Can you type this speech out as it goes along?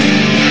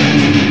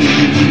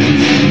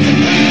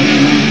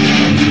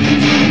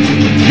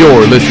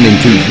You're listening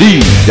to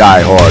the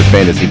Die Hard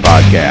Fantasy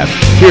Podcast.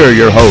 Here are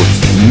your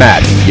hosts,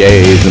 Matt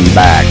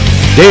Yazenbach,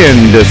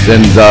 Dan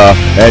DeCenza,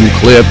 and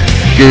Cliff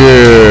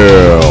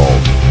Gill.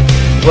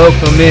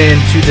 Welcome in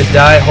to the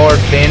Die Hard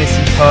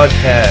Fantasy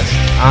Podcast.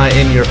 I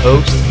am your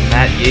host,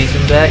 Matt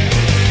Yazenbach,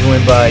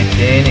 joined by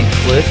Dan and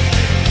Cliff.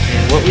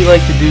 And what we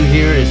like to do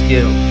here is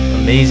give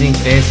amazing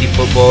fantasy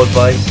football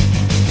advice,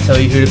 tell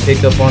you who to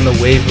pick up on the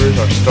waivers,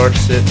 our start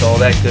sits, all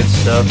that good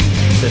stuff.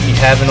 So if you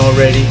haven't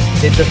already,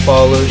 hit the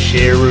follow,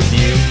 share,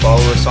 review, follow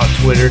us on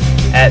Twitter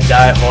at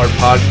Die Hard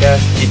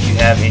Podcast. If you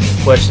have any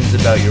questions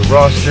about your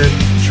roster,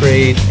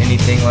 trade,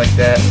 anything like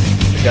that.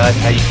 So guys,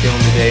 how you feeling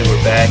today?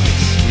 We're back.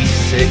 It's week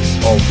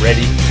 6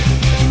 already.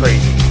 That's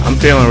crazy. I'm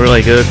feeling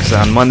really good because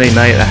on Monday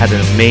night I had an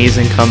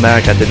amazing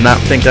comeback. I did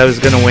not think I was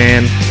going to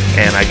win,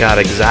 and I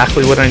got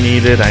exactly what I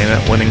needed. I ended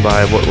up winning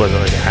by, what was it,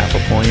 like a half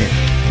a point?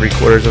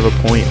 3/4 of a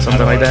point,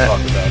 something like that. Talk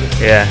about it.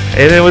 Yeah,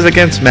 and it was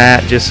against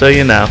Matt, just so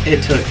you know.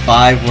 It took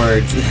 5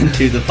 words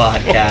into the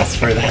podcast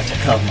for that to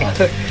come up.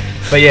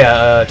 But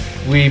yeah,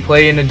 we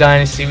play in the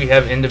Dynasty. We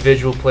have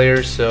individual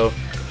players, so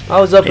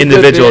I was up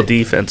Individual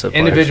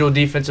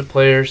defensive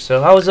players,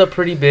 so I was up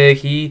pretty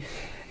big.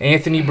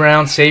 Anthony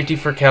Brown, safety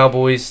for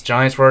Cowboys.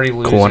 Giants were already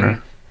losing.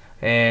 Corner.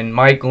 And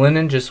Mike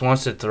Glennon just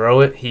wants to throw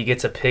it. He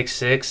gets a pick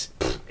 6,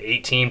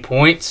 18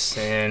 points,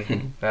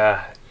 and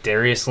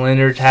Darius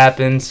Leonard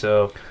happened,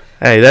 so...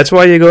 Hey, that's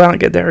why you go out and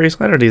get Darius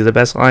Leonard. He's the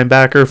best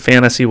linebacker,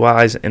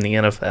 fantasy-wise, in the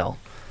NFL.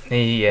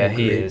 Yeah,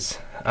 he is.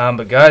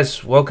 But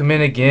guys, welcome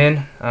in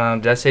again.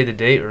 Did I say the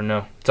date or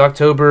no? It's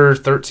October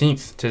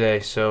 13th today,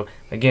 so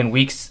again,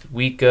 week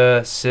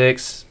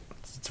 6,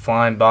 it's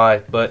flying by,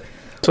 but...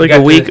 It's like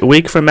a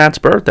week from Matt's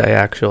birthday,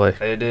 actually.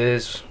 It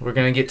is. We're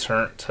gonna get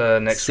turned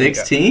next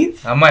 16th?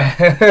 week. I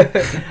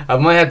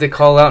might have to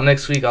call out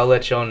next week. I'll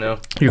let y'all know.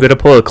 You're gonna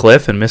pull a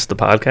Cliff and miss the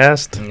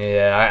podcast?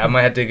 Yeah, I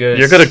might have to go.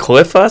 You're gonna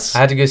Cliff us? I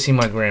have to go see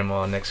my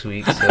grandma next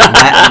week. So.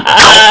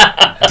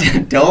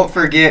 Don't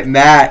forget,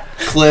 Matt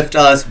cliffed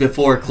us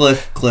before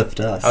Cliff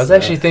cliffed us. I was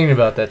actually thinking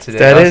about that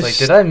today. I was like,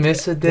 did I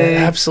miss a day?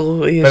 That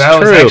absolutely is but true. I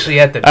was actually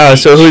at the beach. Oh,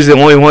 so who's the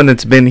only one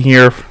that's been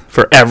here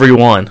for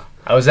everyone?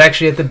 I was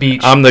actually at the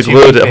beach. I'm the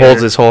glue that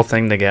holds this whole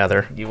thing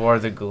together. You are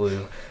the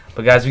glue.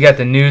 But guys, we got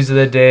the news of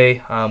the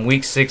day,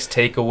 week 6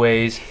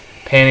 takeaways,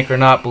 panic or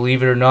not,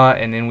 believe it or not,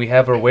 and then we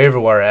have our waiver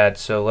wire ad.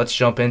 So let's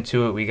jump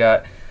into it. We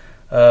got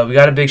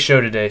a big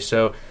show today.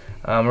 So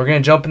we're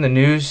gonna jump in the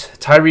news.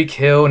 Tyreek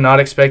Hill not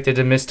expected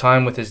to miss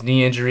time with his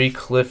knee injury.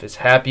 Cliff is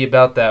happy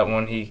about that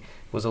one. He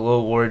was a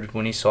little worried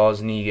when he saw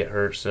his knee get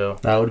hurt. So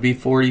that would be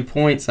 40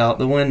 points out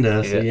the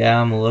window. So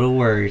yeah, I'm a little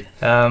worried.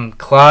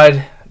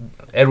 Clyde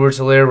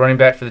Edwards-Helaire, running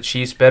back for the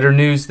Chiefs. Better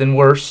news than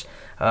worse.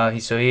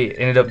 He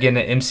ended up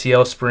getting an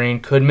MCL sprain.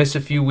 Could miss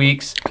a few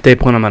weeks. They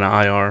put him on an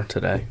IR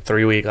today.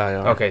 3-week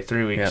IR. Okay,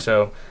 3 weeks. Yep.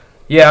 So,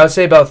 yeah, I would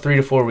say about 3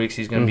 to 4 weeks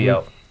he's going to be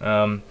out.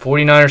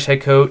 49ers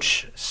head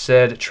coach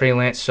said Trey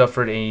Lance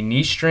suffered a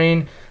knee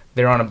strain.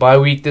 They're on a bye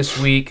week this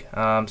week.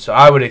 So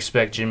I would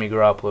expect Jimmy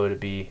Garoppolo to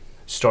be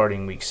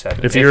starting week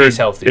 7 if he's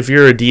healthy. If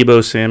you're a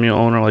Deebo Samuel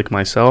owner like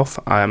myself,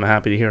 I'm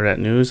happy to hear that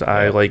news.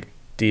 I like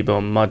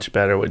Deebo much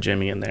better with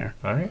Jimmy in there.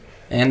 All right.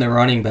 And the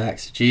running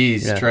backs.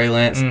 Jeez, yeah. Trey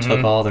Lance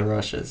took all the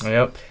rushes.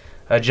 Yep.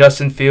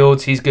 Justin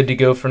Fields, he's good to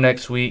go for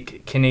next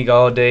week. Kenny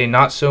Golladay,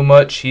 not so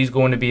much. He's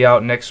going to be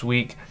out next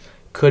week.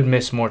 Could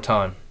miss more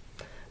time.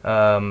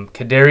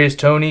 Kadarius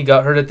Toney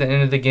got hurt at the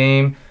end of the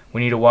game. We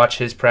need to watch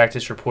his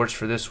practice reports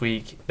for this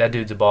week. That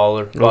dude's a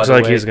baller. Looks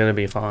like he's going to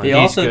be fine. He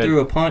also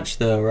threw a punch,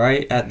 though,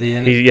 right? At the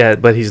end. Yeah,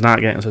 but he's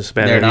not getting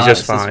suspended. He's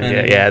just fine.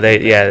 Suspended?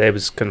 It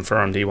was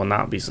confirmed he will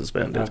not be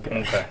suspended.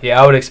 Okay. Yeah,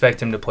 I would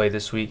expect him to play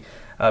this week.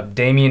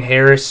 Damian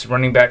Harris,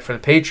 running back for the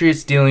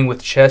Patriots, dealing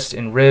with chest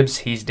and ribs.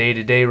 He's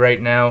day-to-day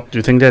right now. Do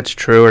you think that's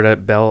true, or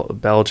that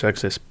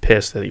Belichick's just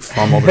pissed that he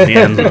fumbled in the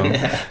end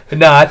zone?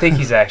 No, I think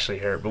he's actually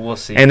hurt, but we'll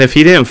see. And if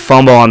he didn't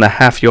fumble on the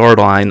half-yard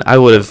line, I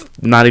would have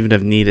not even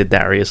have needed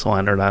Darius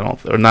Leonard,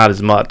 or not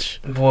as much.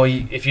 Well,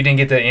 if you didn't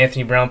get the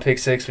Anthony Brown pick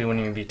 6, we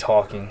wouldn't even be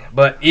talking.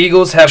 But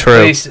Eagles have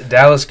placed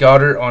Dallas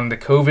Goedert on the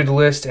COVID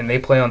list, and they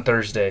play on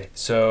Thursday.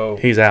 So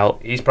he's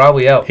out. He's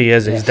probably out. He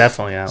is. Yeah. He's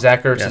definitely out.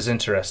 Zach Ertz is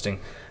interesting.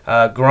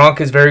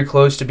 Gronk is very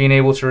close to being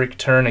able to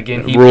return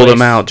again. He ruled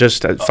him out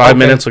just 5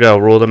 minutes ago.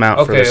 Ruled him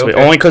out for this week.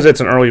 Only because it's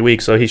an early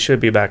week, so he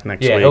should be back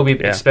next week. Yeah, he'll be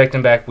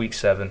expecting back week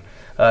 7.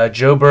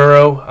 Joe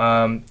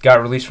Burrow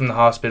got released from the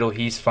hospital.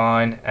 He's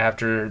fine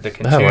after the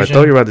contusion. Oh, I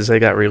thought you were about to say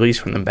got released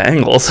from the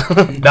Bengals.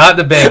 Not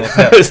the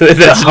Bengals. No.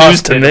 That's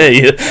news to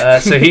me.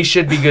 So he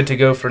should be good to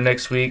go for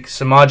next week.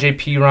 Samaje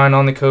Perine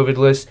on the COVID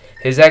list.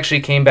 His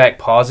actually came back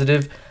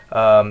positive.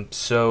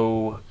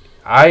 So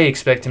I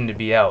expect him to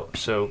be out.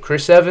 So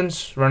Chris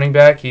Evans, running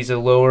back, he's a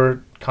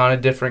lower, kind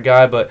of different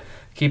guy, but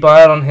keep an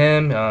eye out on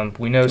him.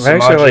 We know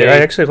Samaje. I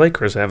actually like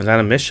Chris Evans out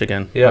of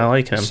Michigan. Yeah, I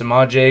like him.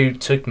 Samaje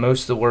took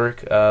most of the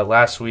work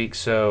last week,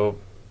 so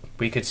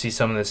we could see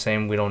some of the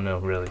same. We don't know,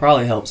 really.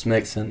 Probably helps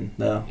Mixon,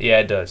 though. Yeah,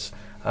 it does.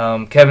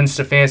 Kevin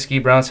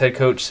Stefanski, Browns head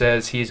coach,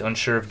 says he's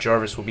unsure if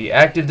Jarvis will be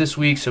active this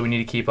week, so we need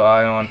to keep an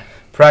eye on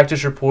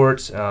practice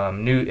reports,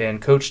 new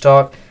and coach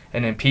talk.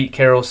 And then Pete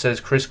Carroll says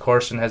Chris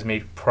Carson has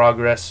made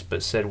progress,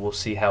 but said we'll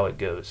see how it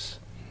goes.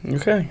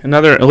 Okay, a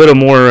little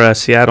more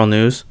Seattle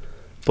news.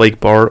 Blake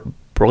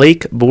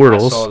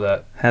Bortles I saw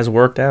that. has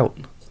worked out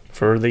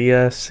for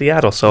the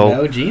Seattle. So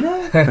No,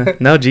 Gino?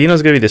 no,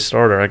 Gino's gonna be the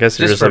starter. I guess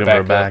they're just for looking for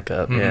a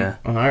backup. backup. Yeah.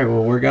 All right,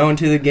 well, we're going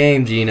to the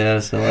game,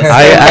 Gino, so let's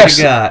see what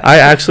you got. I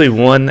actually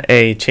won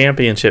a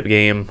championship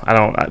game.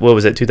 What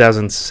was it,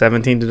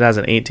 2017,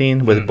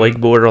 2018, with Blake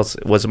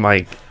Bortles was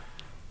my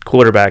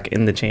quarterback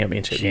in the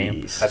championship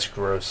game. That's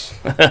gross.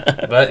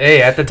 But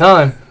hey, at the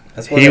time,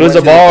 That's when He they was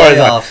a went to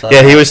the baller. playoffs,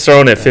 Yeah, he was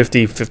throwing it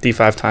 50,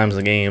 55 times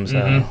a game.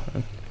 So.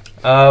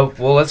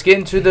 well, let's get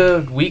into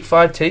the Week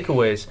 5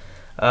 takeaways.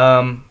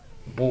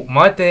 Well,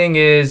 my thing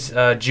is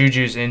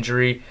Juju's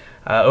injury.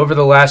 Over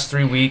the last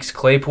 3 weeks,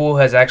 Claypool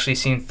has actually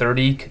seen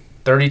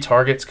 30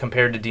 targets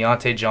compared to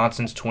Deontay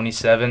Johnson's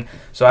 27.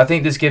 So I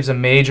think this gives a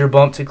major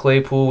bump to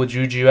Claypool with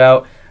Juju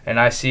out, and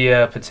I see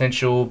a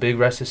potential big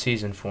rest of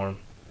season for him.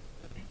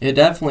 It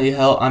definitely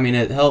helps. I mean,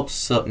 it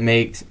helps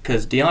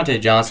because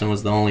Deontay Johnson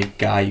was the only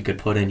guy you could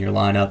put in your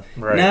lineup.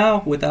 Right.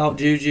 Now, without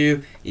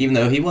Juju, even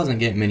though he wasn't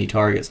getting many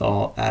targets at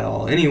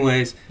all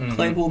anyways,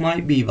 Claypool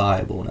might be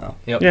viable now.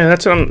 Yep. Yeah,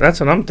 that's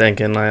what I'm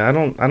thinking. Like, I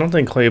don't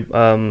think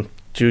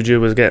Juju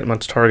was getting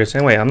much targets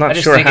anyway. I'm not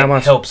sure how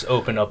much. It helps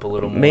open up a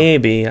little more.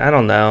 Maybe, I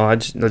don't know.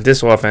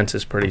 This offense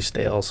is pretty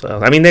stale.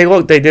 So I mean,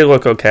 they did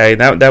look okay.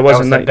 That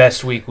wasn't the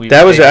best week we've.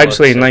 That was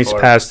actually a nice so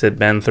far. pass that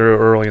Ben threw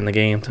early in the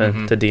game to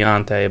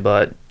Deontay,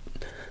 but.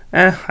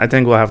 I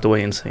think we'll have to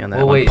wait and see on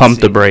that one. Pump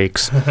the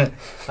brakes.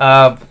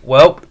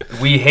 Well,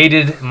 we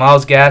hated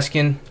Myles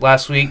Gaskin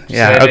last week.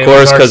 Yeah, of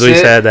course, because we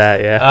said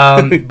that,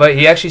 yeah. But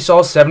he actually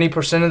saw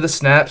 70% of the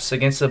snaps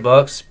against the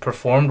Bucs,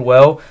 performed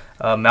well.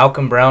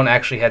 Malcolm Brown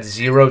actually had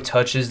 0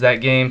 touches that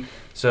game.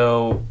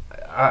 So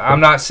I'm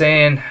not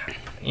saying,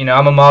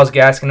 I'm a Myles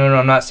Gaskin owner.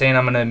 I'm not saying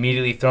I'm going to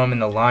immediately throw him in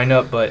the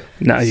lineup, but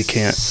no, you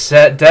can't.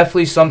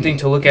 Definitely something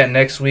to look at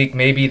next week.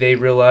 Maybe they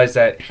realize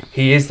that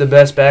he is the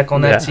best back on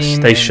that team.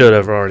 They should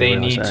have already. They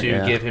need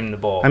to give him the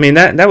ball. I mean,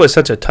 that was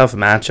such a tough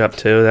matchup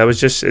too.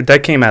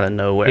 That came out of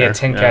nowhere. Yeah,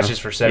 10 catches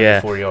for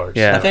 74 yards.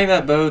 Yeah. I think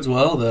that bodes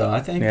well, though. I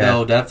think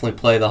they'll definitely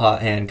play the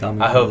hot hand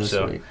coming. I hope this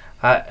so. week.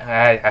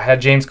 I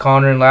had James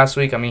Conner in last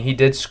week. I mean, he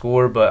did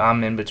score, but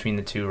I'm in between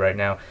the two right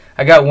now.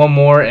 I got one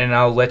more, and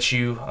I'll let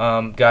you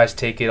guys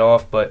take it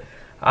off. But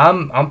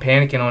I'm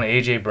panicking on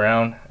A.J.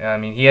 Brown. I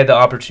mean, he had the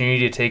opportunity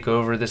to take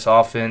over this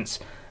offense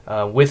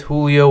with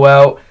Julio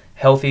out,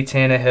 healthy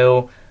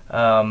Tannehill,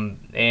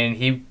 and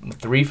he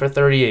 3 for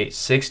 38,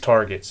 6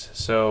 targets.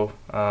 So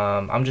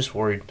I'm just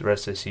worried the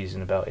rest of the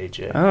season about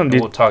A.J.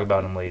 We'll talk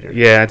about him later.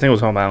 Yeah, I think we'll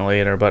talk about him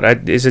later.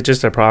 But is it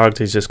just a product?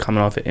 He's just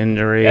coming off an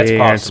injury. That's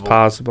possible. It's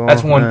possible.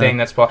 That's one thing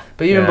that's possible.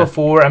 But even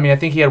before, I mean, I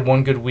think he had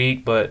one good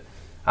week, but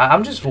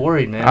I'm just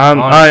worried, man.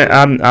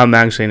 I'm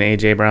actually an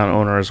A.J. Brown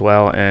owner as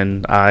well,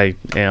 and I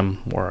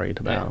am worried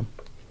about him.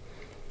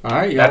 All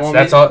right,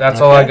 that's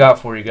all I got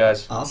for you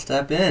guys. I'll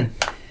step in.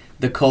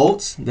 The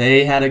Colts,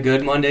 they had a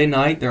good Monday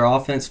night. Their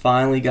offense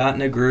finally got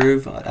in a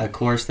groove. Of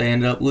course, they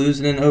ended up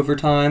losing in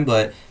overtime,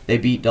 but they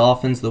beat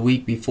Dolphins the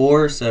week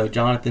before. So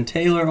Jonathan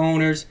Taylor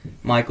owners,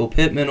 Michael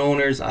Pittman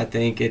owners, I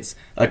think it's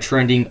a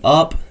trending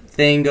up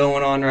thing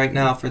going on right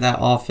now for that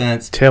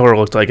offense. Taylor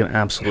looked like an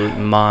absolute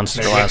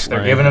monster last night.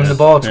 They're giving him the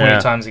ball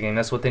 20 times a game.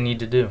 That's what they need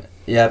to do.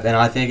 Yep, and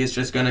I think it's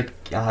just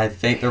I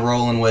think they're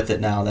rolling with it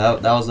now.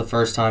 That was the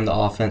first time the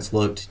offense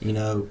looked, in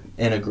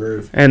a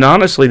groove. And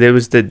honestly, their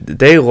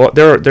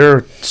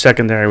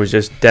secondary was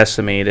just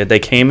decimated. They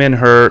came in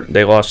hurt.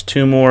 They lost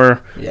 2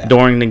 more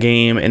during the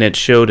game, and it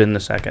showed in the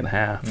second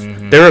half.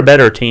 Mm-hmm. They're a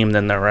better team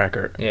than their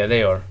record. Yeah,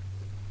 they are.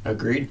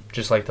 Agreed.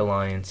 Just like the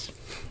Lions.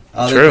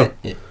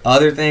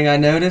 Other thing I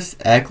noticed,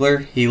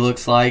 Eckler, he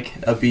looks like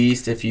a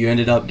beast. If you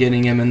ended up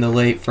getting him in the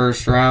late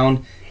first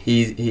round,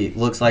 he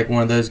looks like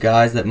one of those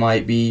guys that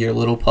might be your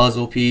little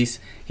puzzle piece.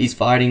 He's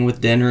fighting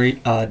with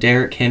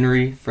Derrick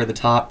Henry for the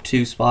top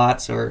 2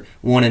 spots, or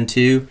 1 and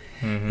 2,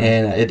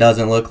 and it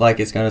doesn't look like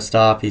it's going to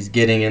stop. He's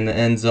getting in the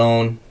end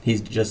zone. He's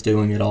just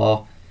doing it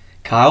all.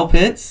 Kyle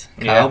Pitts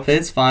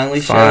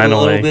finally showed a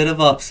little bit of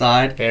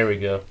upside. There we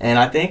go. And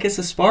I think it's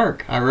a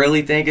spark. I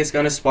really think it's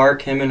going to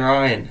spark him and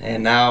Ryan.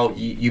 And now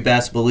you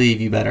best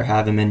believe you better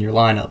have him in your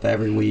lineup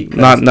every week.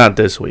 Not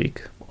this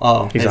week.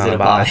 Oh, he's is on it a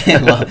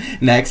bye.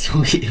 Next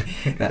week?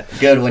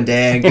 Good one,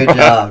 Dan. Good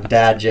job.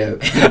 Dad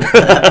joke.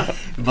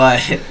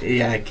 But,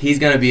 yeah, he's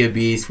going to be a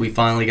beast. We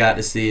finally got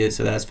to see it,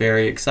 so that's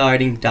very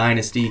exciting.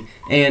 Dynasty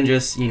and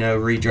just,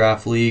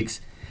 redraft leagues.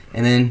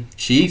 And then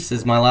Chiefs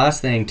is my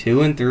last thing,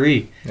 2 and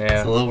 3. Yeah.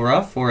 It's a little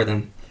rough for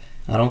them.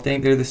 I don't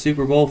think they're the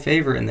Super Bowl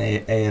favorite in the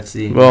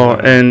AFC. Well,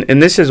 and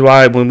this is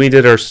why when we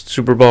did our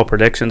Super Bowl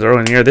predictions earlier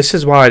in the year, this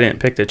is why I didn't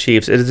pick the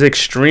Chiefs. It is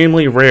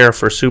extremely rare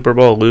for a Super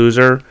Bowl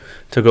loser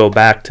to go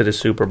back to the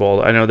Super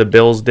Bowl. I know the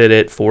Bills did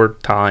it 4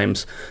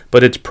 times,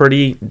 but it's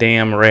pretty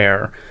damn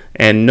rare.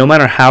 And no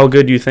matter how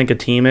good you think a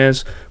team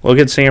is, look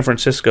at San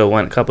Francisco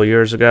went a couple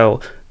years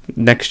ago.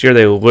 Next year,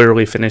 they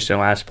literally finished in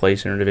last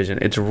place in their division.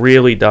 It's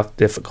really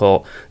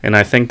difficult, and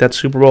I think that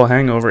Super Bowl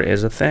hangover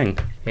is a thing.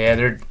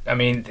 Yeah,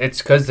 it's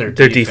because their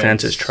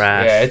defense is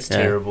trash. Yeah, it's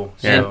terrible.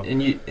 Yeah. So.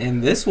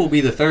 And this will be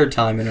the third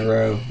time in a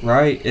row,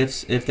 right?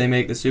 If they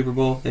make the Super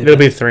Bowl, it'll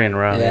be 3 in a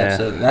row. Yeah.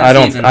 So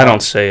I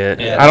don't say it.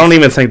 Yeah, I don't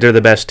even think they're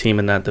the best team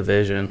in that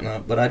division.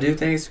 No, but I do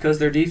think it's because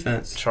their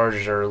defense.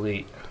 Chargers are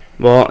elite.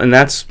 Well, and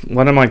that's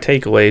one of my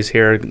takeaways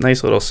here.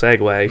 Nice little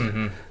segue.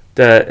 Mm-hmm.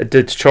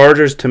 The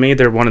Chargers, to me,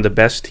 they're one of the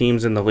best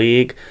teams in the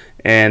league,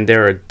 and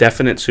they're a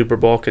definite Super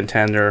Bowl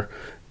contender.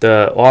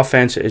 The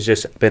offense has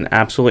just been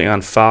absolutely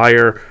on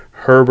fire.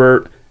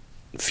 Herbert,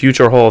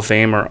 future Hall of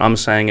Famer, I'm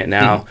saying it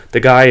now.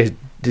 The guy,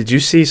 did you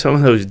see some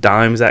of those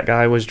dimes that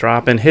guy was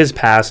dropping? His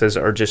passes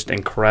are just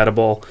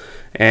incredible.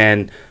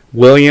 And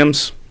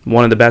Williams,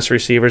 one of the best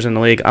receivers in the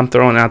league. I'm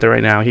throwing it out there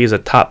right now. He's a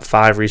top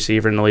 5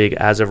 receiver in the league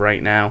as of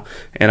right now.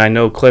 And I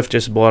know Cliff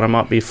just brought him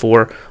up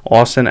before.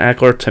 Austin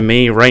Eckler, to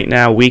me, right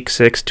now, Week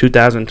 6,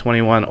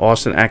 2021,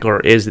 Austin Eckler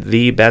is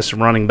the best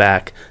running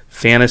back,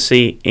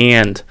 fantasy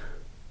and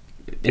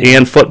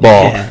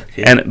football,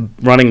 and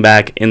running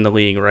back in the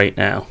league right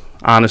now.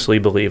 Honestly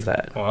believe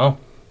that. Wow.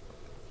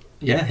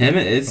 Yeah,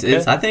 I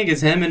think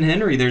it's him and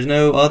Henry. There's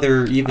no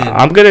other even.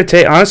 I'm gonna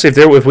take, honestly,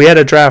 if we had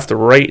a draft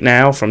right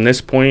now from this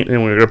point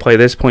and we were gonna play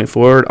this point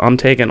forward, I'm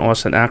taking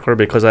Austin Eckler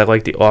because I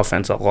like the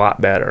offense a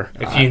lot better.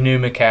 If you knew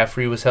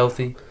McCaffrey was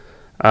healthy,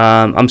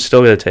 I'm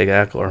still gonna take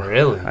Eckler.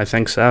 Really? I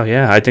think so.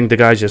 Yeah, I think the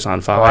guy's just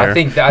on fire. Well, I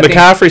think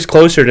McCaffrey's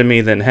closer to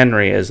me than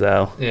Henry is,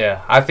 though.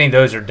 Yeah, I think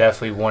those are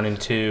definitely 1 and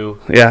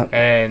 2. Yeah,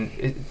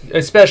 and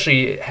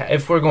especially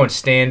if we're going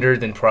standard,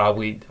 then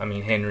probably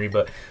Henry,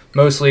 but.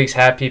 Most leagues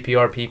have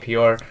PPR. Full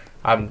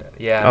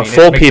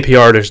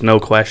PPR, there's no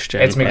question.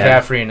 It's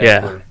McCaffrey and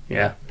Eckler.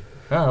 Yeah.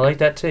 Oh, I like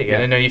that take. I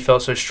didn't know you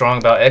felt so strong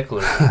about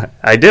Eckler.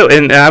 I do,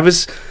 and I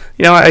was,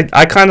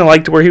 I kind of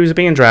liked where he was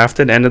being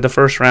drafted. End of the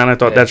first round, I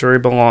thought that's where he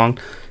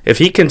belonged. If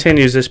he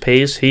continues this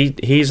pace,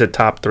 he's a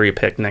top 3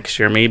 pick next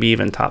year, maybe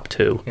even top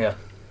 2. Yeah.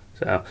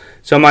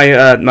 So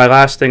my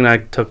last thing that I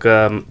took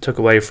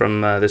away from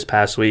this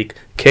past week,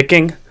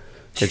 kicking.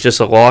 It's just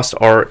a lost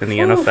art in the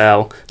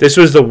NFL. This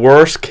was the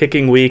worst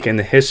kicking week in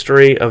the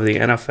history of the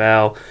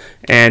NFL,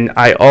 and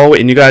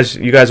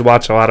you guys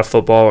watch a lot of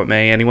football with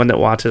me. Anyone that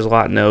watches a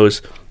lot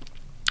knows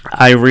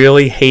I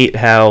really hate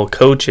how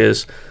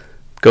coaches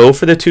go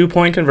for the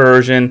 2-point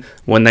conversion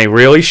when they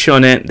really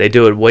shouldn't. They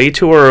do it way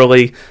too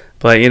early.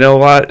 But you know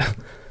what?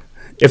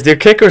 If their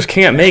kickers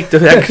can't make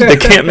they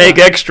can't make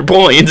extra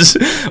points,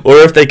 or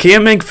if they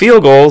can't make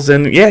field goals,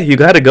 then you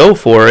got to go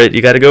for it.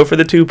 You got to go for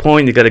the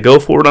 2-point. You got to go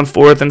for it on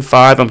 4th and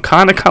 5. I'm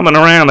kind of coming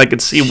around. I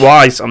could see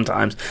why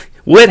sometimes.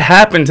 What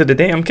happened to the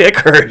damn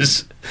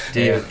kickers?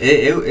 Dude,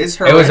 it's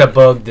horrendous. It was a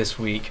bug this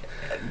week.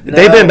 No.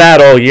 They've been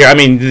bad all year.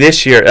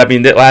 This year.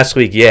 Last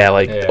week,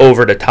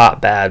 over the top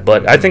bad.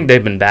 But I think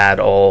they've been bad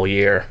all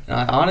year.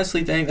 I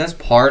honestly think that's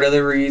part of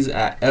the reason.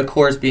 Of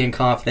course, being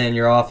confident in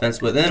your offense,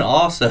 but then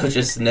also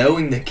just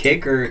knowing the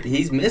kicker,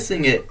 he's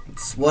missing it,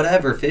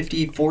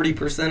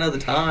 50-40% of the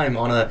time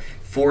on a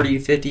 40,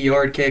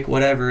 50-yard kick,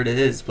 whatever it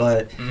is.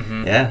 But,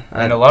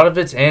 and a lot of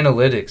it's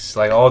analytics.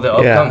 Like, all the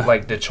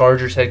like the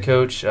Chargers head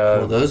coach.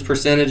 Those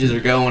percentages are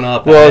going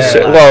up.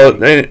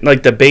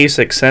 The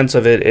basic sense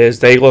of it is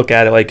they look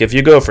at it like if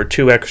you go for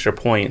 2 extra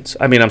points,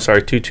 2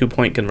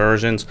 2-point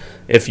conversions,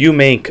 if you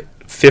make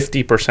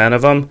 50%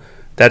 of them,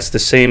 that's the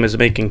same as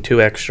making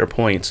 2 extra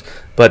points.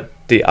 But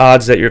the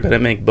odds that you're going to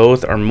make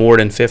both are more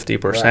than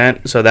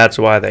 50%, so that's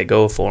why they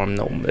go for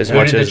them as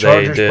much as they do.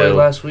 Who did the Chargers play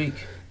last week?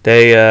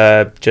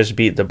 They just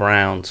beat the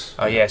Browns.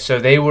 Oh yeah, so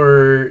they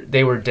were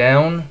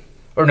down,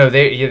 or no,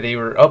 they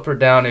were up or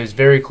down. It was a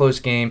very close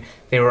game.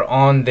 They were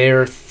on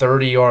their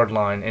 30-yard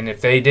line, and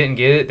if they didn't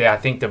get it, I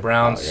think the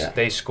Browns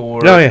they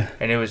scored. Oh yeah,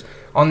 and it was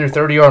on their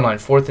 30-yard line,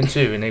 4th and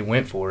 2, and they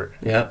went for it.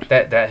 Yep.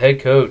 That head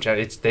coach,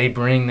 they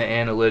bring the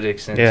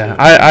analytics into. Yeah,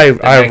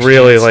 I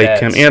really like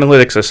him.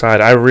 Analytics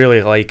aside, I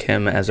really like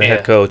him as a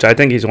head coach. I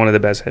think he's one of the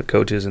best head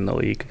coaches in the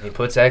league. He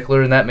puts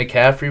Eckler in that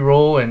McCaffrey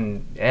role,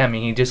 and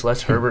he just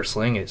lets Herbert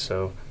sling it.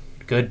 So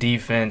good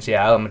defense.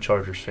 Yeah, I'm a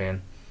Chargers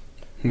fan.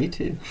 Me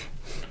too.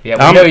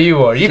 Yeah, we know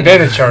you are. You've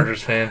been a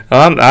Chargers fan.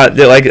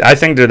 I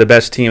think they're the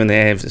best team in the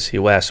AFC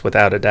West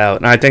without a doubt,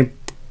 and I think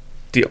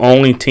the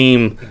only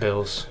team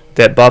Bills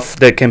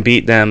that can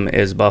beat them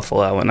is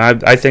Buffalo, and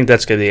I think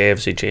that's going to be the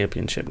AFC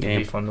Championship game.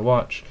 It'll be fun to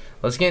watch.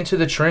 Let's get into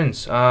the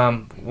trends.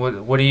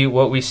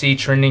 What we see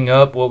trending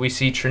up, what we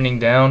see trending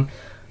down.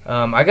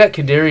 I got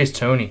Kadarius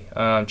Toney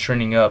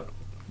trending up.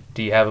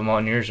 Do you have him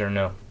on yours or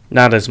no?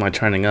 Not as my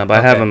trending up.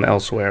 I have him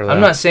elsewhere, though. I'm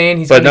not saying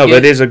he's but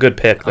it is a good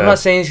pick, though. I'm not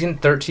saying he's getting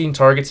 13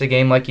 targets a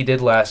game like he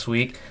did last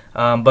week.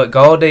 But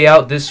Galladay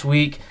out this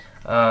week.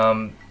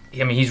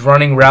 He's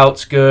running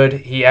routes good.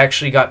 He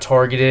actually got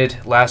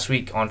targeted last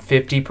week on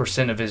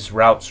 50% of his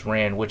routes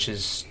ran, which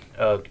is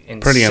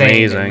insane pretty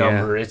amazing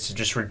number. Yeah. It's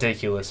just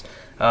ridiculous.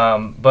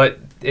 But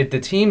the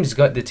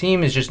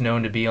team is just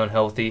known to be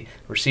unhealthy.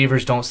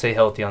 Receivers don't stay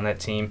healthy on that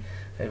team.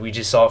 We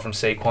just saw it from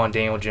Saquon,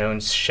 Daniel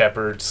Jones,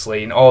 Shepard,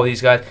 Slayton, all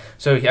these guys.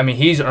 So I mean,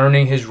 he's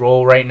earning his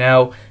role right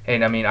now,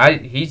 and I mean,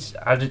 he's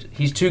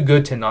too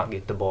good to not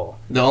get the ball.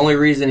 The only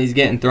reason he's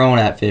getting thrown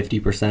at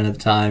 50% of the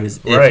time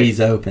is if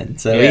he's open.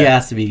 So he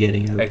has to be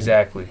getting open.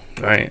 Exactly.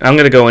 All right, I'm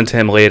going to go into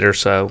him later,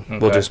 so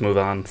we'll just move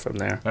on from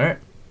there. All right.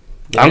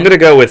 I'm going to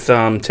go with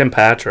Tim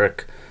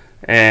Patrick,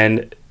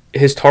 and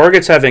his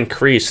targets have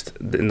increased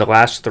in the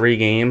last 3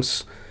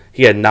 games.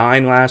 He had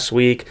 9 last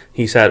week.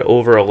 He's had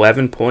over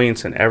 11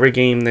 points in every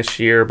game this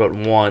year but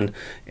 1.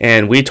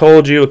 And we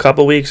told you a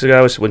couple weeks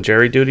ago when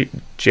Jerry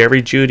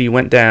Jeudy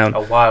went down.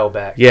 A while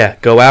back. Yeah,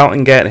 go out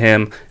and get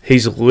him.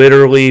 He's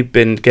literally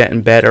been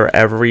getting better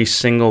every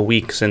single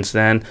week since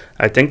then.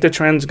 I think the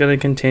trend's going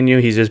to continue.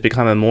 He's just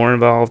becoming more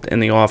involved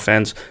in the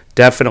offense.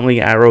 Definitely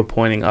arrow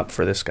pointing up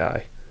for this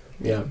guy.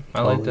 Yeah,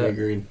 I like that.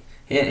 Agreed.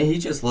 He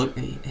just looked.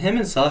 Him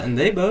and Sutton,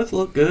 they both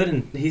look good,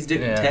 and he's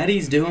doing. Yeah.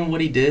 Teddy's doing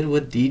what he did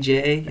with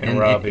DJ and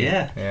Robbie.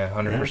 Yeah,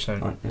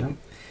 100%. Yeah.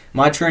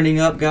 My trending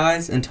up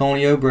guys,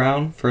 Antonio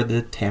Brown for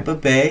the Tampa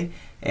Bay,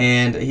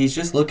 and he's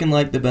just looking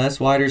like the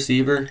best wide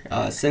receiver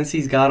since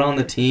he's got on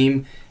the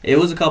team. It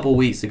was a couple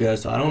weeks ago,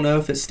 so I don't know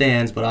if it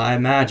stands, but I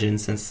imagine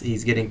since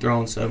he's getting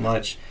thrown so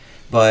much,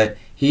 but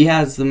he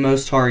has the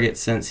most targets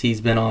since he's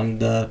been on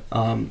the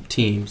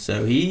team.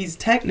 So he's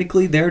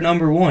technically their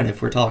number 1 if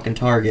we're talking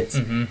targets.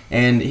 Mm-hmm.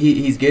 And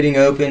he's getting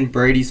open.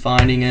 Brady's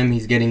finding him.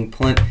 He's getting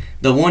plenty.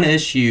 The one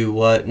issue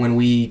when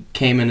we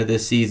came into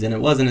this season, it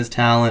wasn't his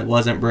talent,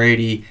 wasn't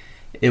Brady.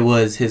 It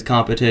was his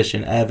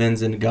competition,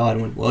 Evans and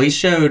Godwin. Well, he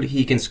showed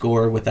he can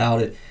score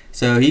without it.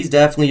 So he's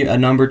definitely a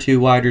number 2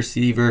 wide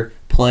receiver.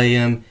 Play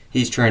him.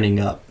 He's trending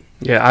up.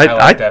 Yeah,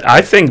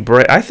 I think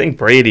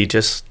Brady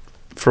just,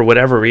 for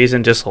whatever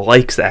reason, just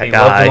likes that guy. He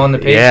loved him on the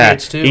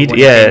Patriots, too, when he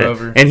came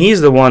over. And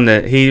he's the one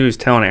that he was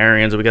telling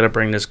Arians, we got to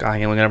bring this guy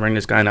in, we got to bring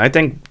this guy in. I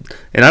think,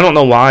 and I don't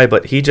know why,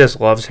 but he just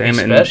loves him.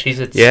 He's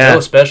still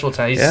a special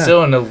talent. He's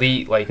still an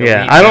elite, elite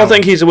I don't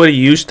think he's what he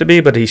used to be,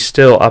 but he's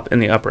still up in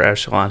the upper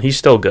echelon. He's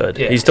still good.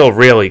 Yeah. He's still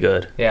really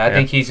good. Yeah, I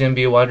think he's going to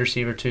be a wide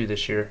receiver, too,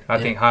 this year. I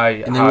think high.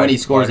 And then when he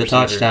scores a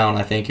touchdown,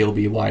 I think he'll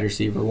be wide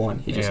receiver 1.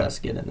 He just has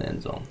to get in the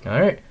end zone. All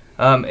right.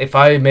 If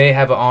I may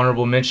have an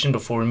honorable mention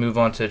before we move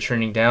on to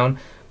trending down,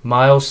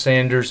 Miles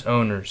Sanders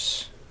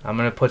owners, I'm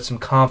going to put some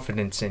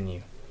confidence in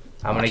you.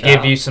 I'm going to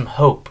give you some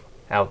hope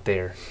out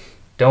there.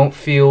 Don't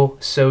feel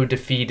so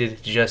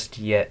defeated just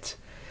yet.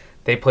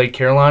 They played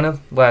Carolina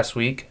last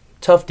week.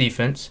 Tough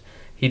defense.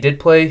 He did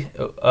play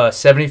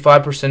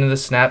 75% of the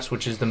snaps,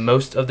 which is the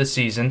most of the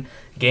season.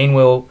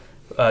 Kenneth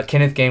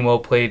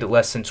Gainwell played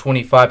less than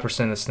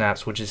 25% of the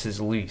snaps, which is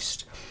his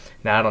least.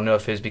 Now, I don't know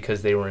if it's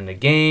because they were in the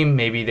game.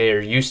 Maybe they are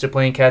used to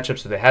playing catch-up,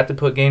 so they had to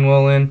put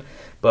Gainwell in.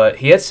 But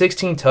he had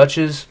 16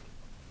 touches.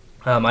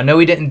 I know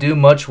he didn't do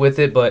much with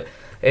it, but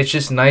it's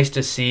just nice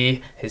to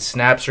see his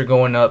snaps are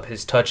going up.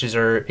 His touches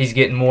he's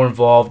getting more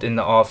involved in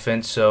the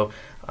offense. So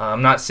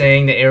I'm not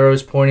saying the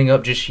arrow's pointing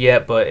up just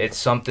yet, but it's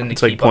something to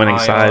keep an eye on.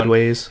 It's like pointing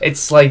sideways.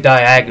 It's like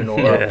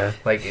diagonal up.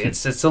 Like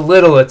it's a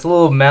little I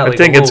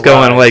think it's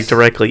going like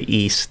directly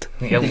east.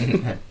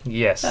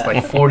 Yes,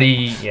 like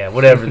 40,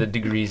 whatever the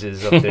degrees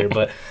is up there.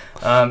 But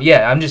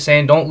I'm just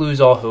saying don't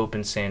lose all hope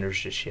in Sanders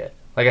just yet.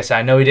 Like I said,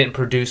 I know he didn't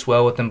produce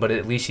well with them, but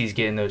at least he's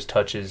getting those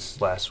touches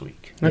last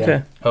week. Okay.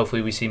 Yeah.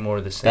 Hopefully we see more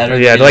of the same.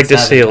 I'd like to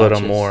see a little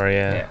more,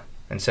 yeah.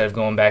 Instead of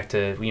going back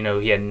to,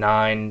 he had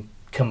 9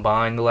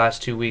 combined the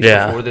last 2 weeks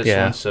before this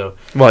one. So.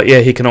 Well,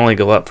 he can only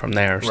go up from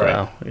there,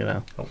 right.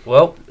 So,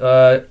 Well,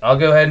 I'll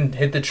go ahead and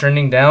hit the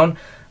trending down.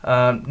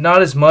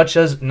 Not as much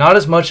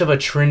of a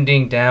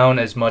trending down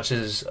as much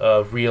as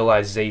a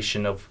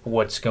realization of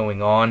what's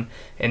going on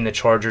in the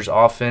Chargers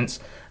offense.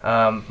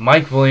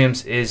 Mike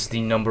Williams is the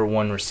number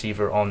 1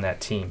 receiver on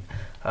that team.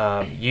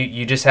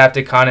 You just have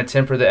to kind of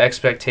temper the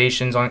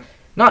expectations on,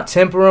 not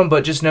temper them,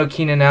 but just know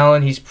Keenan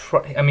Allen. He's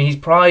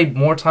probably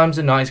more times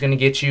than not he's going to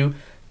get you,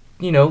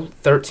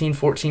 13,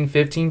 14,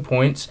 15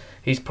 points.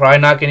 He's probably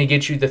not going to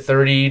get you the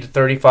 30 to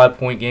 35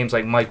 point games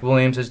like Mike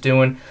Williams is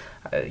doing.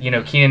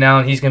 Keenan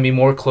Allen, he's going to be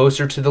more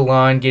closer to the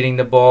line, getting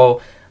the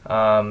ball.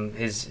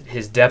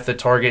 His depth of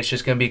target is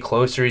just going to be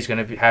closer. He's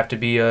going to have to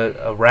be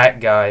a rack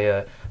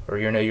guy. Or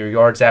your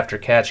yards after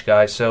catch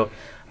guy. So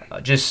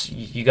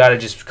you got to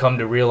just come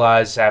to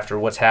realize after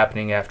what's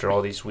happening after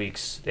all these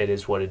weeks, it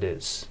is what it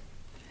is.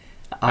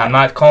 I'm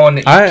not calling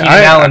Keenan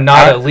Allen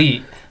not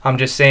elite. I'm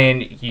just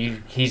saying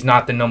he's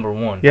not the number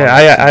 1.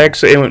 Yeah,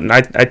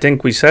 I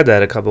think we said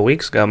that a couple of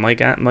weeks ago.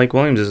 Mike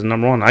Williams is the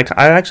number 1. I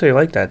actually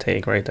like that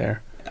take right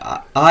there.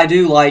 I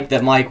do like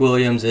that Mike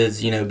Williams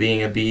is,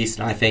 being a beast,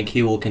 and I think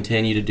he will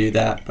continue to do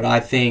that. But I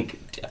think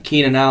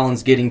Keenan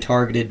Allen's getting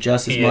targeted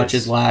just as much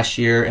as last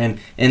year, and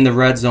in the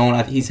red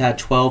zone, he's had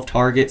 12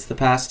 targets the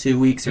past 2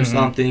 weeks or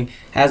something.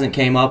 Hasn't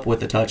came up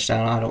with a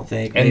touchdown, I don't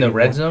think. In the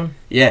red zone?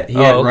 Yeah, he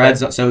had red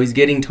zone, so he's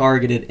getting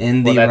targeted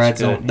in the red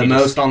zone,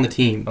 most on the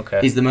team.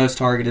 Okay. He's the most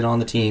targeted on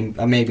the team.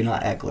 Maybe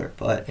not Eckler,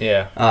 but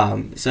yeah.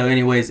 So,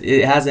 anyways,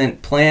 it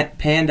hasn't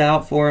panned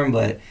out for him,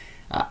 but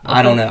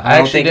I don't know. I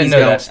actually didn't know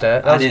that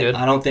stat. That was good.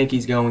 I don't think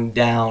he's going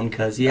down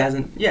because he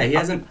hasn't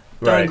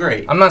done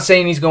great. I'm not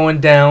saying he's going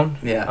down.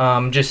 Yeah.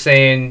 I'm just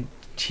saying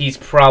he's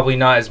probably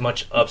not as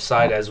much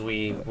upside as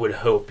we would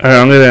hope. All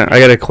right, I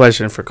got a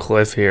question for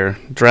Cliff here.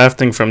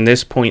 Drafting from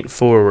this point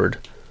forward,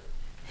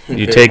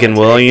 you taking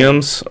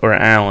Williams or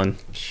Allen?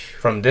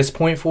 From this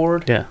point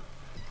forward? Yeah.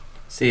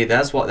 See,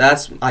 that's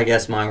I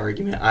guess my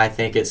argument. I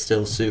think it's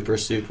still super,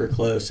 super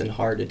close and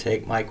hard to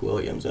take Mike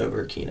Williams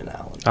over Keenan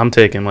Allen. I'm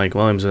taking Mike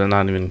Williams and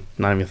not even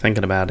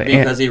thinking about it.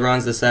 Because he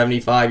runs the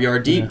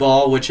 75-yard deep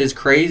ball, which is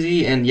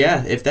crazy. And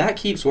yeah, if that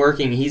keeps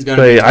working, he's going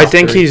to be I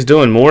think he's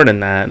doing more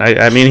than that.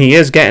 I mean, he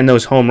is getting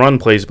those home run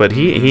plays, but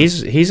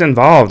he's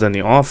involved in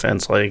the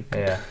offense. Like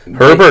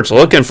Herbert's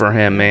looking for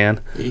him, man.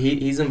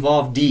 He's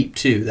involved deep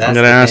too. I'm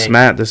gonna ask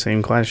Matt the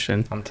same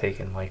question. I'm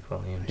taking Mike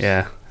Williams.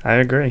 Yeah, I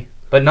agree.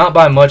 But not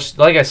by much.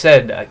 Like I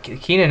said,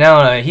 Keenan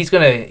Allen, he's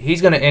gonna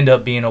end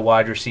up being a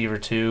wide receiver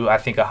too. I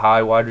think a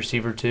high wide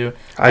receiver too.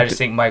 I just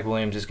think Mike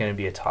Williams is going to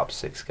be a top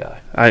 6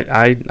 guy.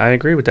 I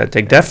agree with that.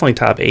 Definitely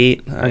top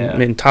 8. I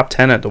mean, top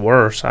 10 at the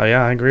worst. So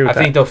yeah, I agree with that.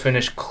 I think they'll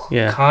finish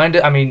kind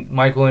of. I mean,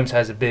 Mike Williams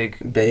has a big.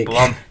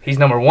 He's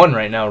number 1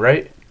 right now,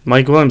 right?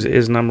 Mike Williams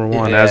is number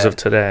 1 as of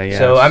today. Yes.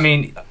 So I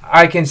mean,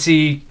 I just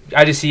see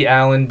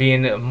Allen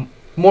being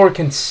more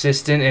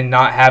consistent and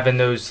not having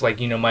those, like,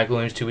 Mike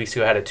Williams 2 weeks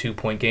ago had a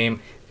 2-point game.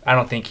 I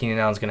don't think Keenan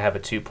Allen's going to have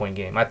a 2-point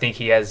game. I think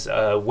he has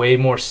a way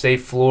more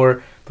safe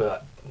floor,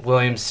 but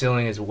Williams'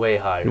 ceiling is way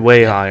higher.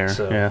 Way higher,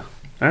 yeah.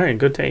 All right,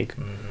 good take.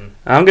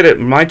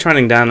 Mm-hmm. My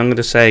trending down, I'm going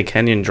to say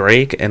Kenyon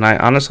Drake, and I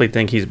honestly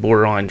think he's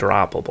borderline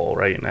droppable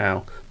right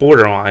now.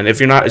 Borderline,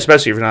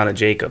 especially if you're not a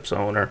Jacobs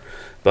owner.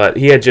 But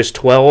he had just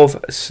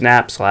 12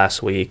 snaps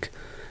last week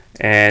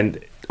and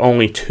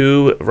only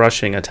 2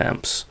 rushing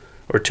attempts.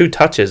 Or 2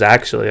 touches,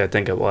 actually, I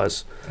think it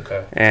was.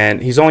 Okay.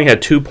 And he's only had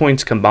 2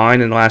 points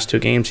combined in the last 2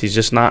 games. He's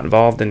just not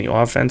involved in the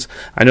offense.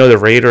 I know the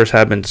Raiders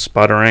have been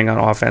sputtering on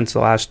offense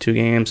the last 2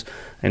 games.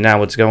 And now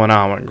what's going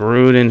on with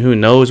Gruden? Who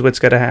knows what's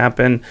going to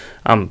happen?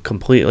 I'm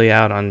completely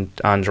out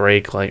on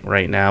Drake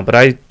right now. But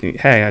I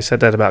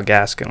said that about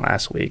Gaskin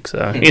last week,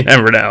 so you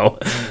never know.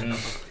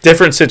 Mm-hmm.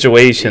 Different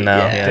situation, though.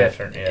 Yeah,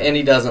 different. Yeah. And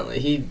he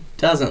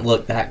doesn't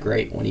look that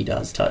great when he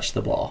does touch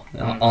the ball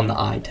on the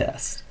eye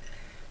test.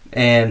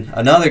 And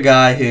another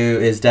guy who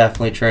is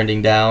definitely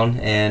trending down,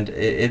 and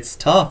it's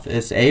tough.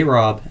 It's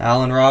A-Rob,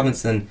 Allen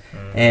Robinson,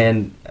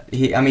 and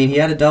he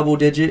had a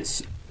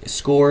double-digit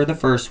score the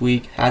first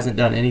week. Hasn't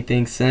done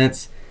anything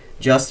since.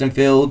 Justin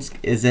Fields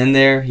is in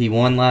there. He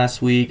won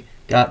last week,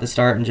 got the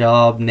starting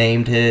job,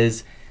 named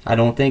his. I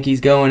don't think he's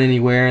going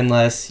anywhere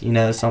unless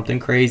something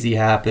crazy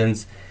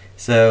happens.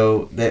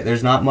 So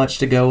there's not much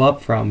to go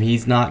up from.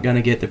 He's not going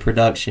to get the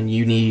production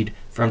you need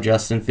from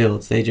Justin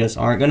Fields. They just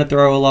aren't going to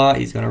throw a lot.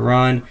 He's going to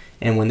run,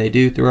 and when they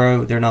do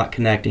throw, they're not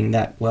connecting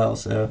that well.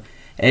 So,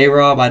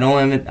 A-Rob, I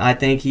don't even know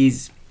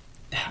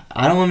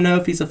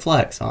if he's a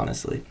flex,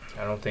 honestly.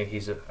 I don't think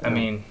he's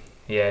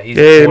he's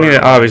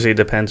it obviously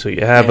depends who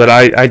you have, but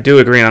I do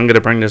agree, and I'm going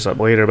to bring this up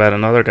later about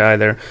another guy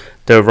there.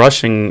 Their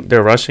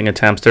rushing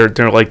attempts,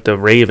 they're like the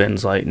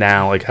Ravens how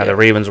the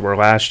Ravens were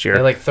last year.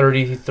 They're like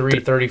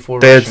 33,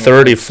 34. They had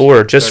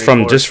 34 just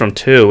from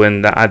 2,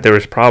 and there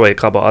was probably a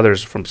couple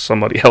others from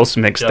somebody else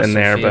mixed in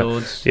there.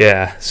 Fields.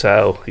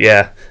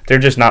 But they're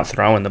just not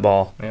throwing the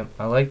ball. Yep,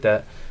 I like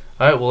that.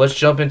 All right, well, let's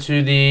jump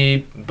into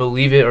the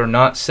Believe It or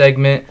Not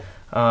segment.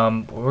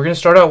 We're going to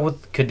start out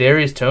with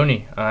Kadarius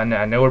Toney.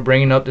 I know we're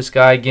bringing up this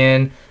guy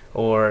again,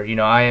 or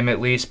I am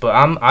at least, but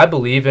I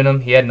believe in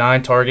him. He had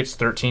 9 targets,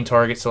 13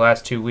 targets the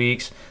last 2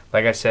 weeks.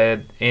 Like I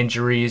said,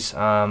 injuries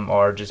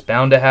are just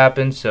bound to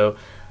happen, so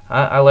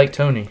I like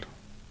Toney.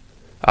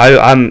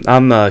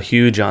 I'm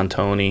huge on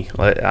Toney.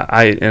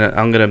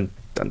 I'm going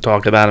to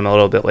talk about him a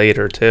little bit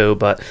later too,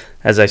 but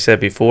as I said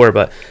before,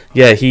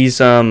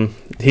 he's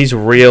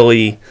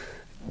really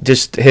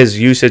just his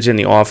usage in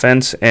the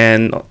offense,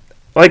 and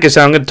like I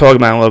said, I'm going to talk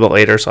about him a little bit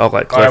later, so I'll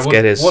let Cliff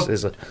get his.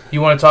 You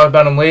want to talk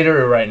about him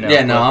later or right now?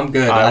 Yeah, no, I'm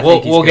good.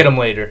 We'll get him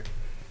later.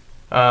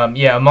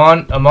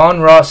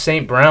 Amon-Ra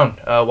St. Brown,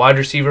 wide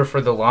receiver for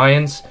the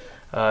Lions.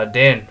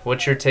 Dan,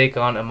 what's your take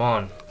on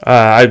Amon?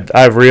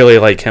 I really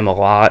like him a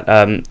lot.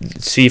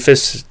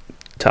 Cephas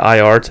to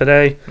IR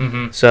today,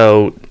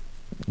 so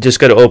just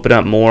got to open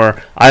up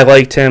more. I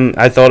liked him.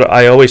 I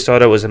always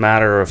thought it was a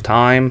matter of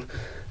time.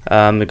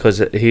 Because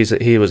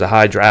he was a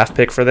high draft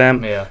pick for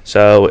them. Yeah.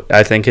 So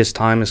I think his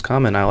time is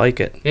coming. I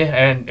like it. Yeah,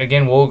 and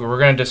again, we're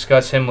going to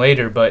discuss him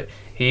later, but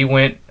he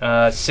went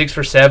 6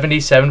 for 70,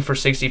 7 for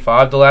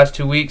 65 the last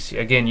 2 weeks.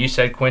 Again, you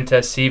said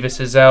Quintez Cephas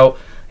is out,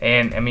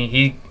 and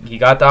he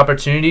got the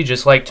opportunity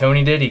just like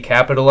Toney did. He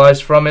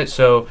capitalized from it.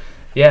 So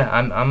yeah,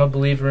 I'm a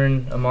believer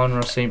in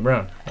Amon-Ra St.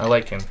 Brown. I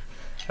like him.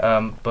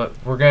 But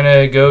we're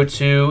gonna go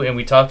to, and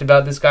we talked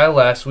about this guy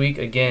last week.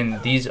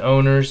 Again, these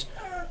owners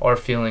are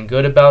feeling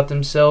good about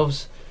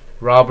themselves.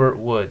 Robert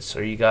Woods,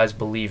 are you guys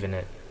believing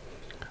it?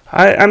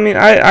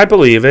 I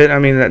believe it. I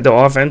mean, the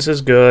offense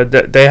is good.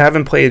 They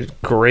haven't played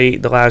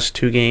great the last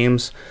 2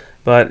 games,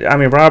 but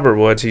Robert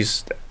Woods,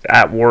 he's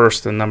at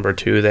worst the number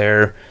 2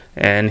 there.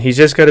 and he's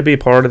just got to be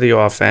part of the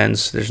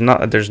offense. There's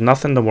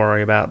nothing to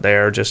worry about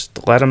there.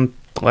 Just let him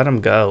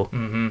go.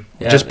 Mm-hmm.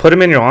 Yeah, just put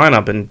him in your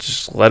lineup and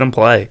just let him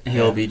play.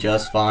 He'll be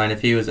just fine.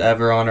 If he was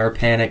ever on our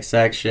panic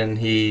section,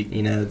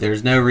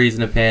 there's no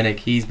reason to panic.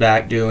 He's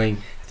back doing.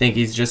 I think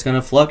he's just going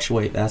to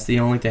fluctuate. That's the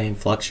only thing.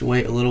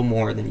 Fluctuate a little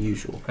more than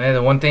usual. And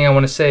the one thing I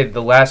want to say,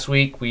 the last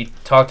week we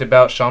talked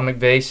about Sean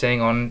McVay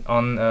saying on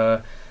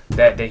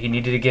that he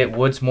needed to get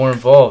Woods more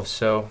involved.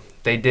 So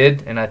they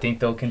did, and I think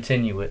they'll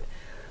continue it.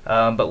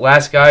 But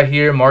last guy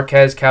here,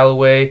 Marquez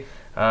Callaway.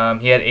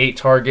 He had 8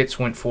 targets,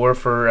 went 4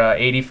 for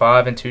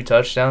 85 and 2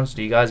 touchdowns.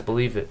 Do you guys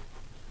believe it?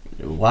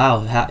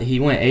 Wow, he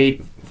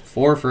went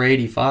 4 for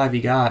 85.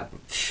 He got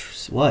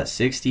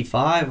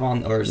 65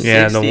 on or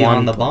 60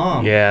 on the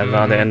bomb. Yeah,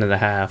 on the end of the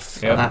half.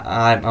 Yep.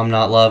 I'm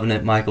not loving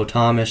it. Michael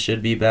Thomas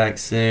should be back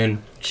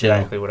soon. Chill.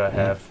 Exactly what I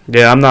have.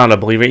 Yeah, I'm not a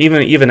believer.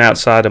 Even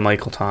outside of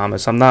Michael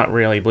Thomas, I'm not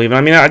really believing.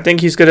 I mean, I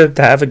think he's going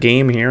to have a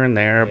game here and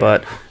there,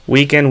 but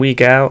week in,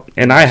 week out,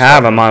 and I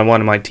have him on one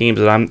of my teams,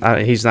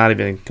 but he's not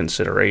even in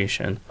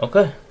consideration.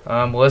 Okay.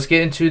 Well, let's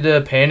get into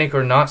the panic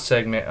or not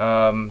segment.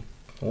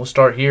 We'll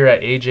start here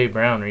at A.J.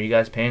 Brown. Are you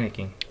guys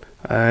panicking?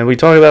 We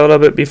talked about it a little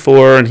bit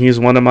before, and he's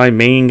one of my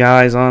main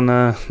guys on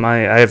I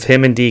have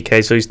him and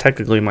DK, so he's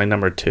technically my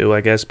number 2,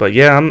 I guess. But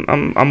yeah,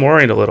 I'm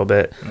worried a little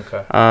bit.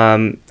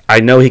 Okay. I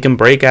know he can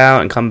break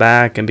out and come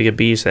back and be a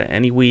beast at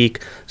any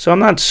week, so I'm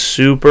not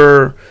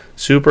super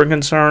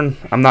concerned.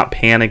 I'm not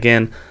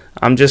panicking.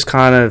 I'm just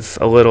kind of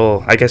a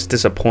little, I guess,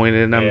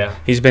 disappointed in him. Yeah.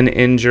 He's been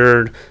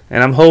injured,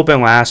 and I'm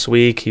hoping last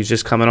week he's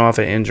just coming off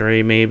an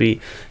injury.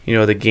 Maybe,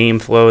 the game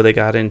flow they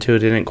got into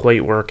didn't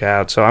quite work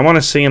out. So I want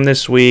to see him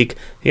this week.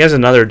 He has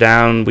another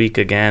down week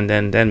again,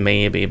 then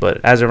maybe.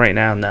 But as of right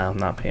now, no, I'm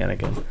not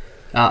panicking.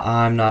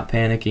 I'm not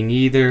panicking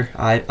either.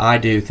 I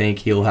do think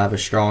he'll have a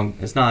strong,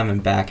 it's not even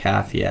back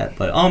half yet,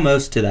 but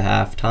almost to the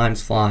half.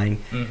 Time's flying.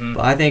 Mm-hmm.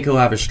 But I think he'll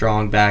have a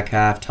strong back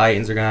half.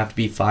 Titans are going to have to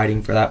be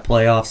fighting for that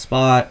playoff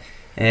spot.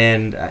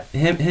 And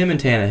him and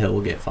Tannehill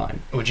will get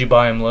fine. Would you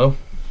buy him low?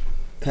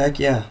 Heck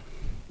yeah.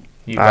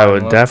 I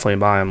would definitely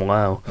buy him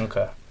low.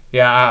 Okay.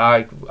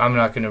 Yeah, I'm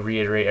not going to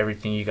reiterate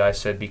everything you guys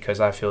said because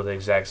I feel the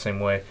exact same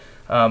way.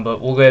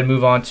 But we'll go ahead and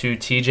move on to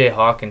T.J.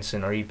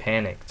 Hawkinson. Are you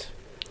panicked?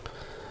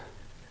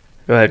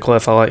 Go ahead,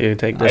 Cliff. I'll let you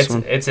take this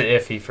one. It's an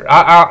iffy for.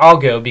 I'll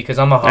go because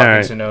I'm a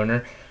Hawkinson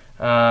owner.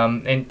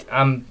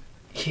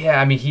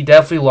 He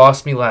definitely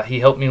lost me. He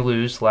helped me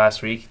lose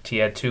last week. He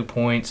had 2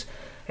 points.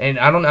 And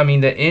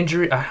the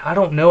injury, I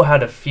don't know how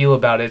to feel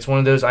about it. It's one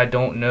of those I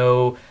don't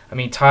know.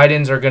 Tight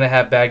ends are going to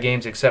have bad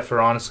games except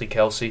for, honestly,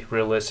 Kelsey,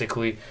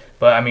 realistically.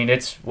 But,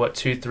 it's,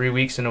 2-3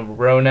 weeks in a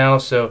row now.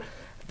 So,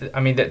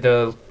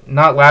 the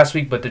not last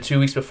week, but the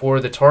 2 weeks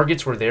before, the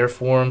targets were there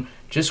for him.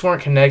 Just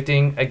weren't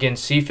connecting. Again,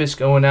 Cephas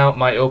going out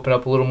might open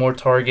up a little more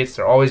targets.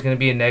 They're always going to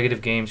be in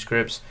negative game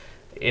scripts.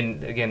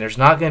 And, again, there's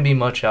not going to be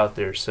much out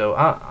there. So,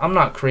 I'm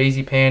not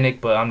crazy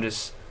panicked, but I'm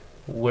just...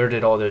 where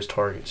did all those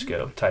targets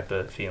go type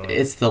of feeling.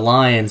 It's the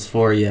Lions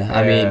for you.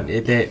 Yeah.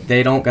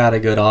 They don't got a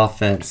good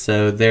offense,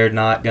 so they're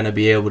not going to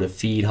be able to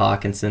feed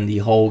Hawkinson the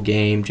whole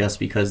game just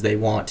because they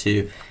want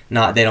to.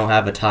 They don't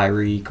have a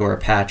Tyreek or a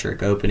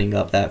Patrick opening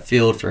up that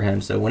field for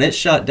him. So when it's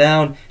shut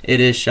down, it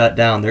is shut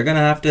down. They're going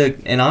to have to,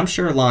 and I'm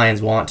sure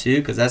Lions want to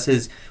because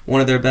that's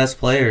one of their best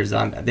players.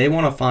 They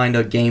want to find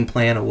a game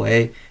plan, a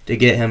way to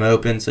get him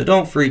open. So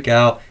don't freak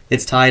out.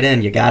 It's tight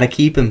end. You got to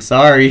keep him.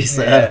 Sorry.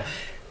 So, yeah.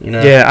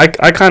 Yeah,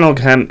 I kind of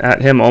look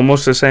at him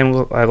almost the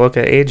same I look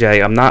at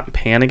AJ. I'm not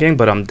panicking,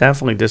 but I'm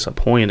definitely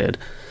disappointed.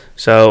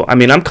 So,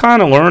 I'm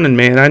kind of learning,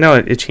 man. I know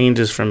it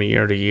changes from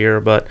year to year,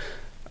 but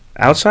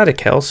outside of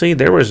Kelsey,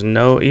 there was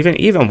no...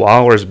 Even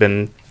Waller's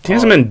been... He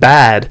hasn't been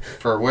bad.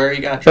 For where he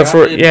got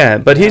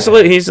drafted? But he's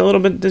a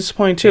little bit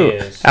disappointing,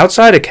 too.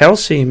 Outside of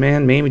Kelsey,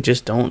 man, maybe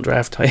just don't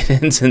draft tight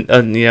ends and,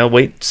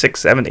 wait 6th,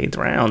 7th, 8th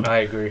round. I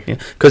agree.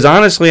 Because,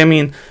 honestly,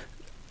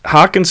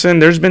 Hawkinson,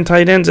 there's been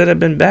tight ends that have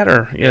been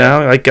better.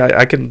 I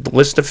could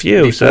list a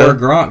few. Before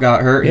Gronk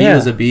got hurt, he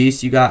was a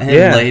beast. You got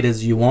him late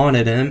as you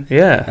wanted him.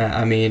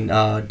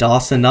 Yeah.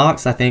 Dawson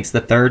Knox, I think, is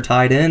the 3rd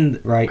tight end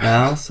right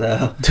now.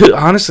 So, dude,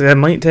 honestly, I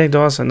might take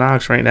Dawson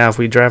Knox right now. If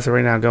we draft it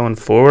right now going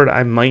forward,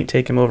 I might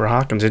take him over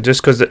Hawkinson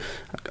just because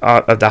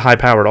of the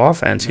high-powered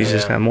offense. He's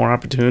just got more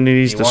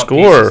opportunities to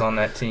score. On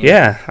that team.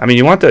 Yeah,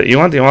 you want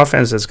the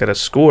offense that's going to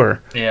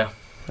score. Yeah.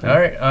 All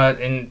right,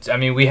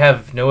 we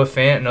have Noah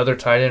Fant, another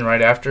tight end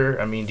right after.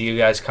 Do you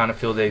guys kind of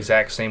feel the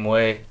exact same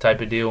way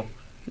type of deal?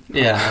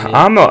 Yeah,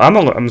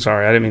 I'm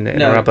sorry, I didn't mean to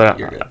interrupt,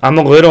 but I'm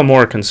a little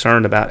more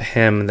concerned about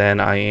him than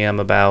I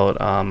am about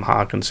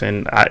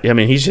Hawkinson.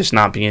 He's just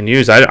not being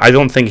used. I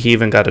don't think he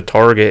even got a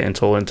target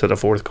until into the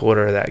 4th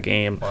quarter of that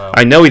game. Wow.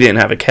 I know he didn't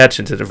have a catch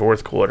into the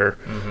 4th quarter,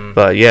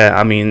 but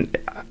yeah,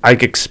 I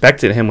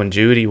expected him when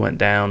Judy went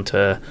down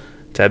to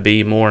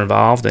be more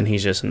involved, and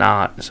he's just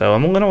not. So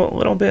I'm a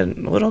little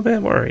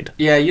bit worried.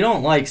 Yeah, you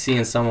don't like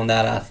seeing someone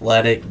that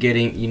athletic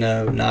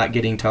not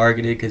getting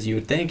targeted because you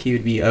would think he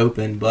would be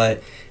open.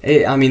 But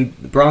the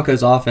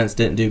Broncos offense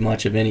didn't do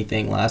much of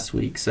anything last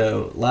week.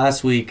 So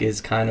last week is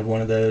kind of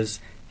one of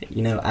those.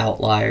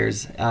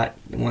 outliers.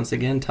 Once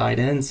again, tight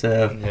end.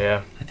 So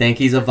Yeah. I think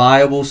he's a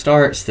viable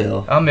start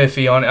still. I'm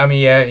iffy on it. I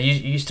mean, yeah,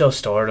 you still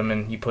start him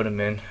and you put him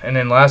in. And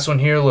then last one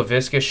here,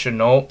 Laviska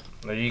Shenault.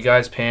 Are you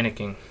guys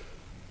panicking?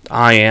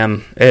 I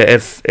am.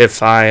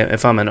 If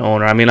I'm an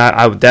owner, I mean,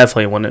 I would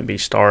definitely wouldn't be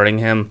starting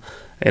him,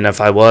 and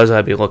if I was,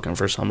 I'd be looking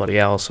for somebody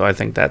else. So I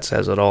think that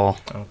says it all.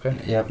 Okay.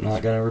 Yep,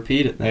 not gonna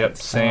repeat it. Yep,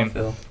 That's how I same.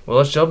 feel. Well,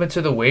 let's jump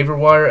into the waiver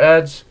wire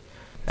ads.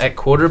 At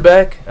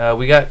quarterback,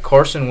 we got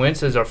Carson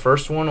Wentz as our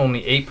first one,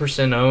 only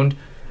 8% owned.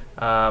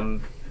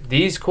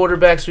 These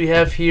quarterbacks we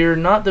have here,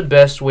 not the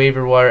best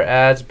waiver wire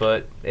ads,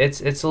 but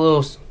it's a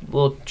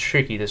little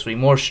tricky this week.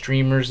 More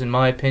streamers, in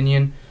my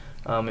opinion.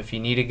 If you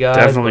need a guy,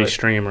 Definitely but,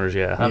 streamers,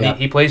 yeah.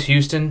 he plays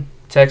Houston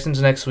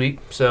Texans next week,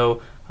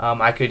 so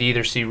I could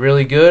either see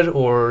really good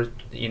or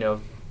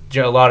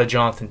a lot of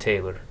Jonathan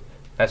Taylor.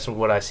 That's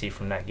what I see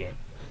from that game.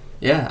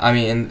 Yeah, I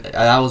mean,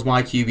 that was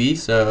my QB,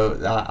 so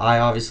I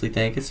obviously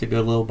think it's a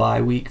good little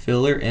bye week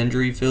filler,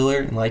 injury filler,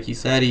 and like you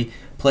said, he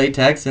played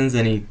Texans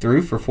and he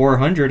threw for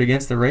 400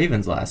 against the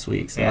Ravens last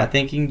week, so Yeah. I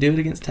think he can do it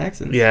against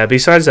Texans. Yeah,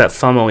 besides that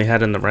fumble he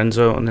had in the red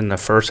zone in the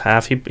first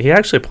half, he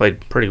actually played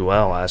pretty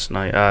well last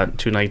night,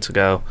 2 nights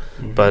ago.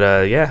 Mhm.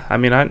 But yeah, I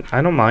mean,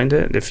 I don't mind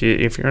it if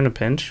you're in a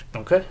pinch.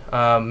 Okay.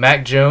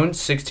 Mac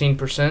Jones,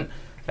 16%.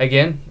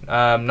 Again,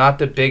 not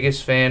the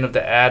biggest fan of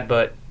the ad,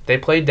 but they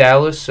play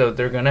Dallas, so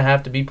they're going to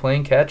have to be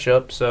playing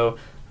catch-up. So,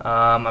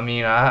 I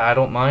mean, I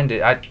don't mind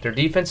it. Their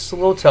defense is a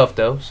little tough,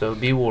 though, so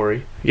be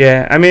worried.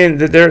 Yeah, I mean,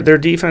 their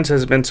defense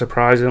has been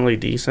surprisingly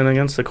decent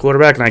against the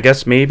quarterback, and I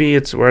guess maybe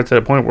we're at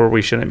the point where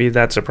we shouldn't be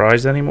that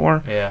surprised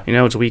anymore. Yeah.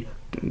 It's week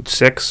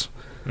 6.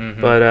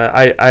 Mm-hmm.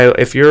 But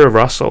if you're a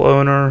Russell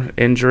owner,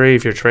 injury,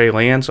 if you're Trey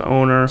Lance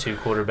owner, 2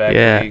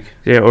 quarterback league.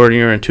 yeah, or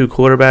you're in 2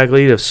 quarterback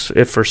league,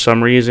 if for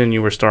some reason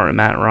you were starting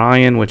Matt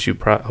Ryan, which you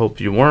hope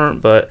you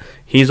weren't, but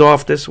he's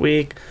off this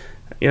week,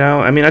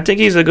 I mean, I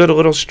think he's a good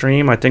little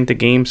stream. I think the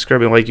game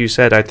script, like you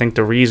said, I think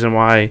the reason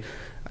why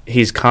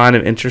he's kind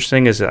of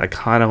interesting is that I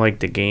kind of like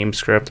the game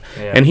script,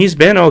 and he's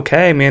been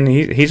okay, man.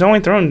 He's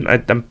only thrown.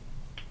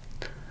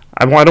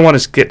 I don't want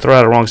to throw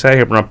out a wrong side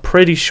here, but I'm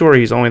pretty sure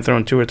he's only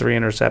thrown 2 or 3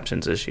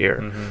 interceptions this year.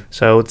 Mm-hmm.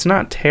 So it's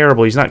not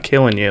terrible. He's not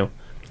killing you.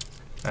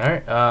 All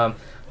right.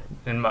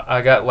 And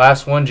I got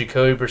last one,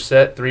 Jacoby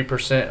Brissett,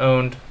 3%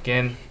 owned.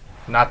 Again,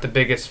 not the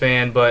biggest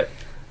fan, but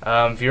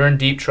if you're in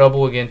deep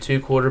trouble, again, 2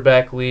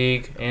 quarterback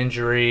league,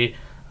 injury,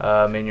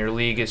 and your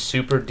league is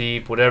super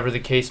deep, whatever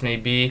the case may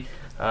be.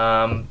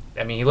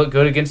 I mean, he looked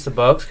good against the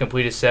Bucs,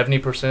 completed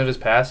 70% of his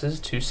passes,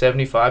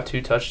 275,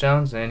 2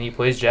 touchdowns, and he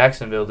plays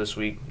Jacksonville this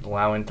week,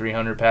 allowing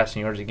 300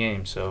 passing yards a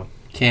game. So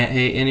Can't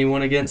hate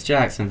anyone against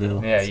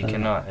Jacksonville. yeah, so. you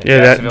cannot. Yeah,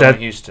 Jacksonville and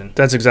Houston.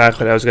 That's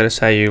exactly what I was going to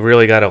say. You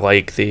really got to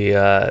like the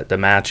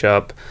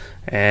matchup,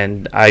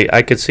 and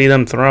I could see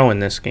them throwing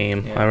this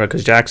game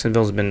because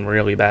Jacksonville's been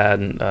really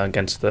bad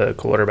against the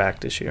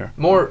quarterback this year.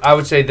 I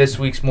would say this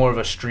week's more of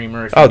a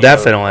streamer. If Oh, you need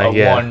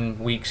definitely, a 1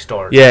 week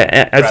start.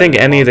 Yeah, I think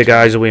rather any of the long-term.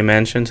 guys that we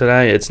mentioned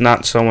today, it's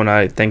not someone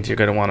I think you're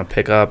going to want to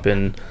pick up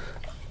and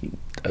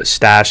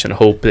stash and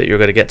hope that you're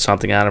going to get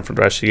something out of him for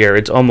the rest of the year.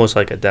 It's almost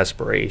like a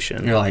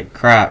desperation. You're like,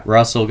 crap,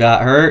 Russell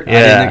got hurt? I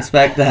Yeah. didn't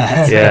expect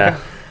that. Yeah.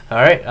 All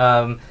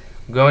right.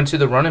 Going to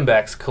the running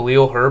backs,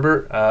 Khalil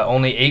Herbert,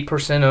 only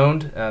 8%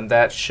 owned.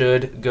 That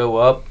should go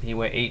up. He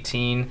went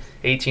 18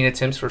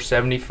 attempts for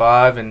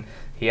 75, and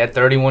he had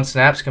 31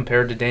 snaps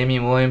compared to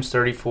Damian Williams,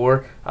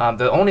 34.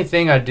 The only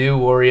thing I do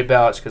worry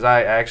about is because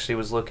I actually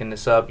was looking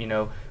this up,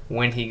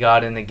 when he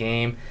got in the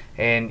game,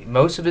 and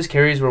most of his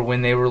carries were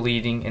when they were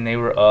leading and they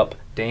were up.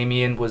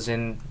 Damian was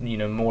in,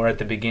 more at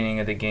the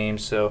beginning of the game,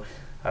 so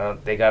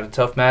they got a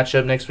tough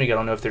matchup next week. I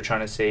don't know if they're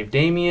trying to save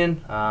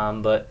Damian,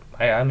 but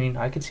I mean,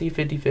 I could see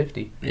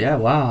 50-50. Yeah,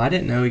 wow. I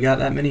didn't know he got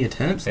that many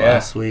attempts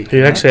last week.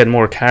 He actually had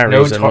more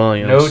carries than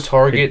Williams. No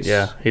targets.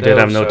 He did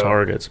have no so.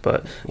 targets.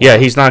 But, yeah,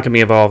 he's not going to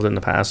be involved in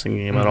the passing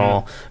game at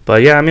all.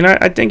 But, yeah, I mean,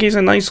 I think he's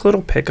a nice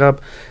little pickup.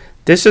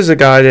 This is a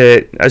guy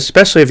that,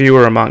 especially if you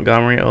were a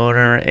Montgomery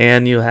owner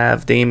and you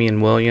have Damian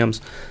Williams,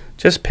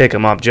 just pick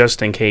him up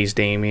just in case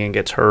Damian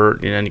gets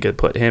hurt, and then you could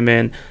put him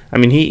in. I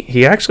mean,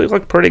 he actually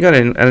looked pretty good,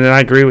 and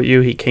I agree with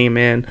you. He came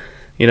in,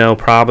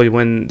 probably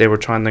when they were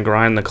trying to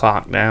grind the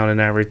clock down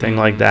and everything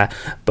like that.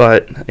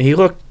 But he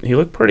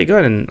looked pretty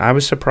good, and I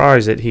was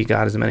surprised that he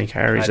got as many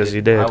carries as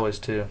he did. I was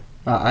too.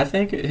 I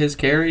think his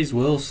carries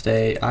will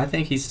stay. I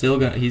think he's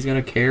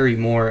gonna carry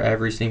more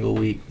every single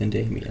week than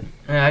Damian.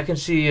 Yeah, I can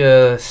see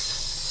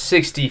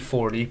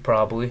 60-40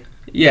 probably.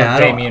 Yeah,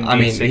 Damian I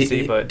mean,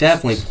 60, he but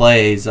definitely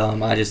plays.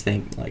 I just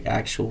think like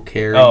actual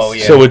carries. Oh,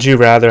 yeah. So would you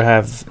rather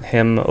have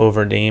him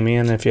over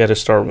Damian if you had to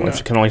start? If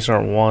you can only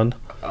start one?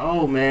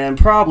 Oh man,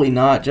 probably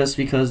not. Just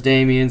because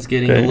Damian's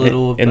getting a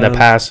little of in the both.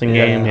 passing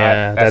game.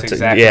 Yeah, Yeah, that's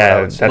exactly what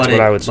I would say. that's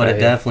what I would say. But it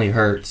definitely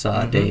hurts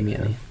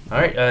Damian. All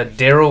right,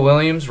 Darrell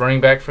Williams,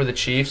 running back for the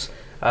Chiefs.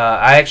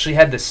 I actually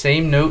had the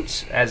same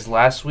notes as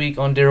last week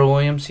on Darrell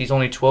Williams. He's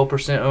only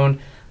 12%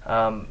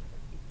 owned.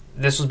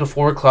 This was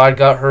before Clyde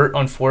got hurt,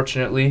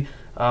 unfortunately.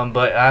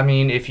 But, I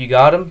mean, if you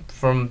got him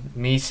from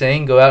me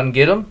saying go out and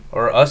get him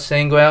or us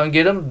saying go out and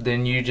get him,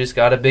 then you just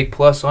got a big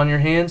plus on your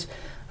hands.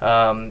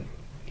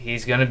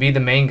 He's going to be the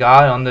main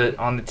guy on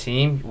the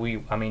team.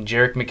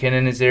 Jerick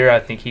McKinnon is there. I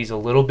think he's a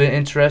little bit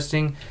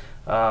interesting.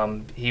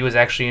 He was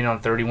actually in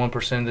on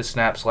 31% of the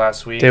snaps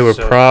last week. They were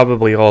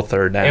probably all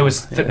third down. It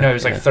was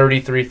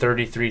 33,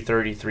 33,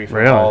 33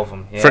 for all of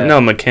them. Yeah.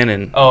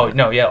 McKinnon. Oh,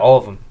 no, yeah, all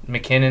of them.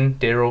 McKinnon,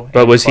 Darrell.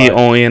 But was he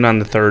only in on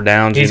the third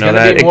downs? He's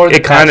that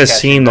it kind of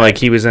seemed back. like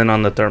he was in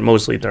on the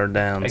mostly third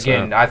downs.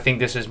 Again, I think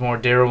this is more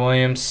Darrell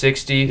Williams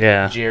 60,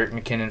 Jerick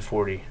McKinnon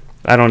 40.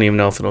 I don't even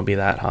know if it'll be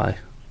that high.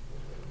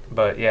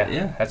 But,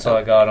 yeah, that's all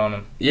I got on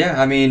him.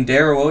 Yeah, I mean,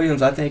 Darrell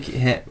Williams, I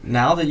think,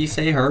 now that you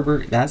say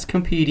Herbert, that's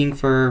competing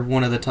for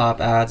one of the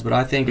top ads, but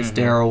I think it's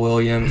Darrell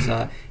Williams,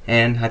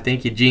 and I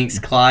think you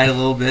jinxed Clyde a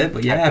little bit,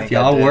 but yeah, if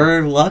y'all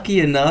were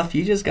lucky enough,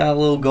 you just got a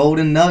little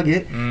golden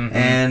nugget,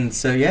 and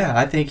so, yeah,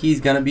 I think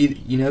he's going to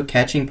be,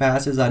 catching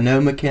passes. I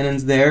know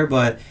McKinnon's there,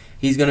 but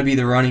he's going to be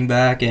the running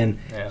back, and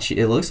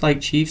it looks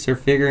like Chiefs are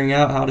figuring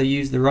out how to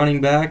use the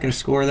running back and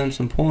score them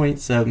some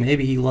points, so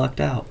maybe he lucked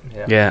out.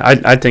 Yeah,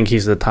 I think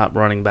he's the top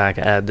running back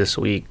ad this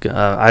week.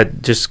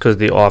 Just because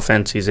the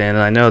offense he's in, and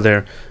I know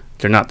they're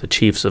not the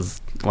Chiefs of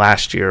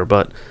last year,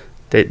 but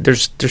they're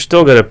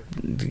still going to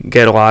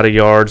get a lot of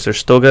yards. They're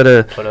still going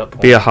to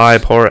be a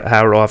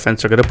high-powered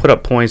offense. They're going to put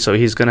up points, so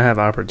he's going to have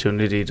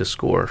opportunity to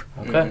score.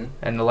 Okay,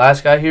 and the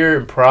last guy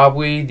here,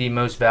 probably the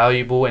most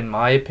valuable in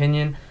my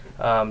opinion,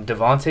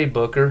 Devontae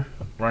Booker,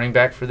 running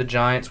back for the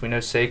Giants. We know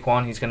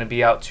Saquon, he's going to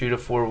be out 2 to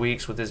 4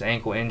 weeks with his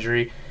ankle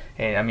injury.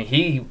 And, I mean,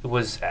 he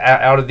was,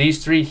 out of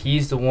these three,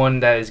 he's the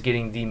one that is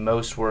getting the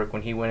most work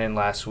when he went in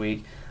last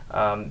week.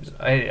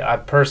 I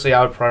personally,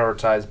 I would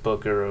prioritize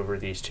Booker over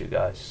these two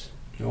guys.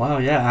 Wow,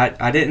 yeah,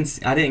 I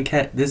didn't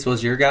catch. This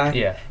was your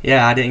guy.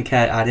 Yeah, I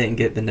didn't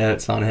get the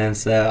notes on him.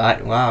 So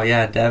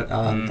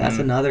that's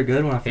another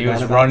good one. He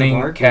was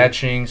running,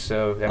 catching.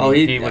 So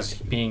he was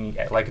being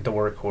like the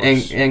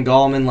workhorse. And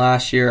Gallman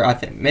last year, I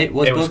think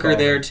was Booker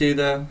there too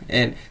though.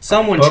 And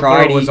someone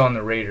Booker was on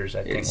the Raiders.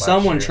 I think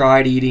someone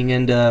tried eating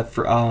into.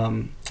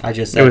 I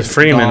just said it was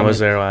Freeman Gallman was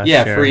there last year.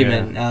 Yeah,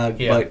 Freeman.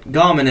 But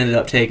Gallman ended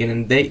up taking,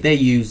 and they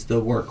used the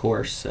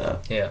workhorse. So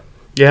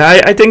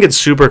Yeah, I think it's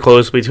super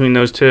close between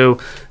those two.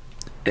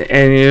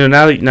 And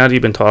now that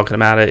you've been talking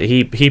about it,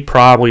 he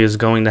probably is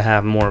going to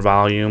have more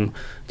volume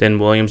than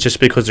Williams just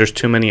because there's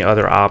too many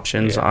other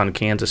options on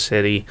Kansas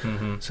City.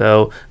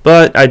 So,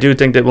 but I do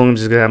think that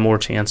Williams is going to have more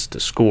chance to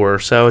score.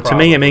 So to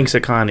me, it makes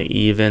it kind of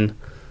even.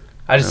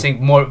 I just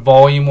think more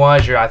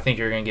volume-wise, I think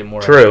you're going to get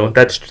more. True,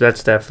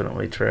 that's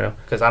definitely true.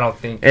 Because I don't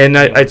think. And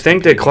I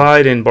think that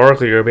Clyde and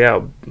Barkley are be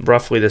out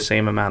roughly the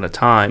same amount of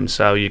time,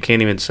 so you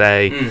can't even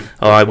say,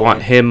 I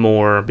want him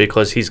more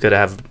because he's going to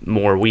have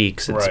more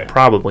weeks. It's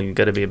probably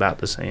going to be about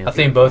the same. I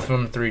think both of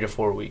them 3 to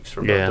 4 weeks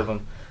for both of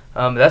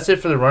them. That's it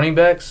for the running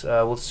backs.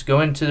 Let's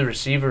go into the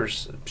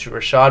receivers.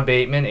 Rashad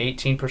Bateman,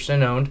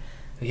 18% owned.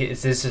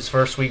 Is this his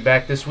first week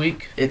back this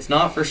week? It's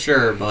not for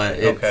sure,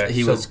 but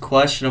he was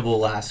questionable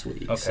last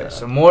week. Okay,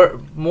 so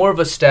more of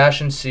a stash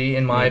and see,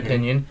 in my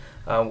opinion.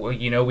 Me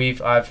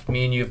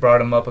and you have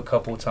brought him up a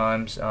couple of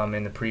times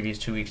in the previous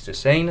 2 weeks to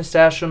saying to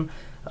stash him.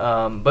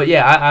 But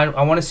yeah,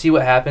 I want to see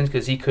what happens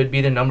because he could be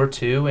the number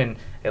 2, and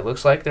it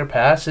looks like they're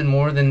passing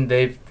more than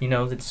they've.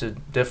 It's a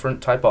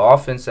different type of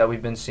offense that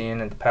we've been seeing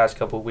in the past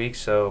couple of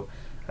weeks. So,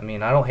 I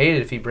mean, I don't hate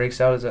it if he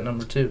breaks out as that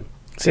number 2.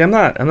 See, I'm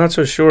not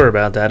so sure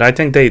about that. I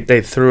think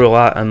they threw a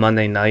lot on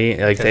Monday night.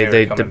 Like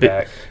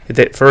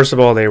they first of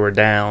all, they were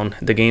down.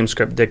 The game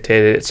script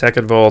dictated it.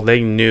 Second of all, they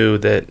knew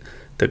that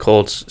the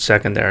Colts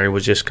secondary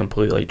was just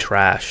completely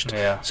trashed.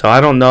 Yeah. So I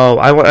don't know.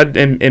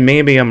 And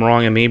maybe I'm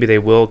wrong, and maybe they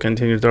will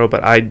continue to throw,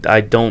 but I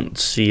don't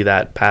see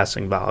that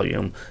passing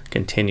volume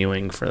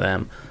continuing for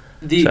them.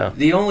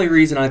 The only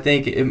reason I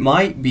think it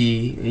might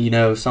be,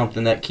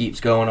 something that keeps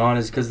going on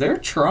is because they're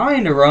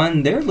trying to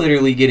run. They're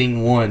literally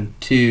getting 1,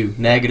 2,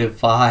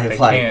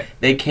 -5.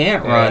 They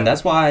can't run.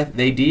 That's why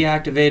they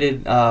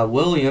deactivated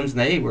Williams. And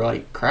they were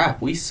like,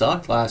 crap, we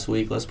sucked last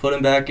week. Let's put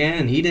him back in.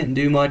 And he didn't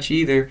do much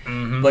either.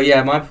 But,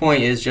 yeah, my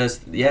point is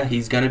just,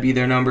 he's going to be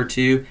their number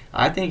 2.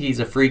 I think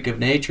he's a freak of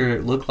nature.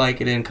 It looked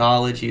like it in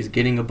college. He's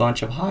getting a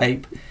bunch of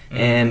hype.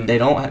 And they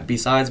don't,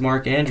 besides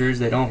Mark Andrews,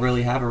 they don't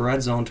really have a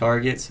red zone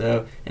target.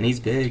 So, and he's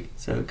big,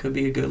 so it could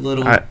be a good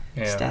little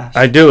stash.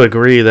 I do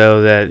agree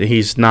though that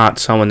he's not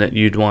someone that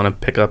you'd want to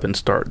pick up and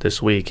start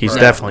this week. He's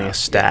definitely a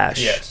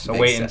stash. Yes, so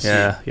wait and see.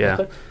 Yeah.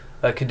 Okay.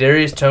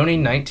 Kadarius Toney,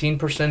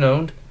 19%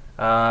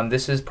 owned.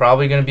 This is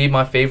probably going to be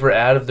my favorite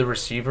ad of the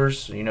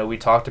receivers. We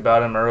talked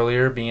about him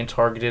earlier, being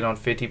targeted on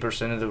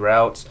 50% of the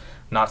routes.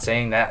 Not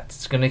saying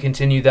that's going to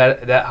continue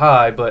that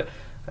high, but.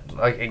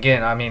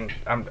 Again, I mean,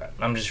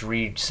 I'm just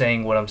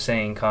saying what I'm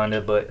saying, kind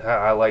of, but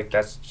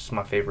that's just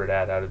my favorite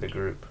ad out of the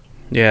group.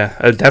 Yeah,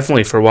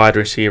 definitely for wide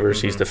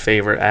receivers, he's the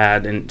favorite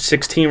ad. And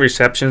 16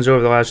 receptions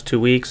over the last 2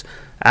 weeks,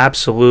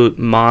 absolute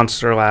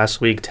monster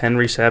last week. 10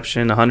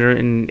 reception,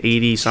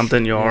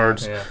 180-something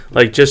yards,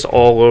 like just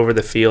all over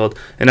the field.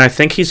 And I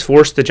think he's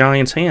forced the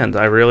Giants' hand.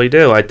 I really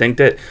do. I think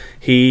that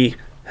he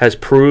has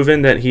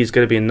proven that he's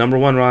going to be a number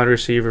one wide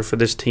receiver for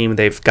this team.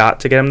 They've got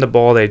to get him the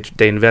ball.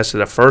 They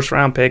invested a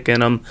first-round pick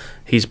in him.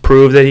 He's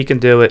proved that he can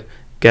do it.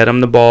 Get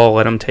him the ball.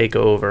 Let him take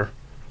over.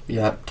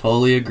 Yeah,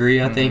 totally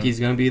agree. I think he's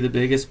going to be the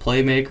biggest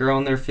playmaker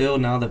on their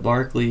field now that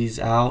Barkley's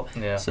out.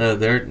 Yeah. So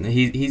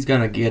he's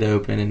going to get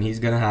open, and he's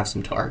going to have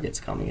some targets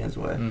coming his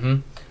way. Mm-hmm.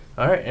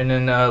 All right, and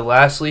then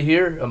lastly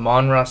here,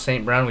 Amon-Ra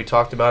St. Brown. We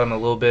talked about him a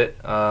little bit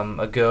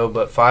ago,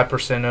 but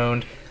 5%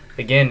 owned.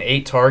 Again,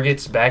 8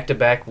 targets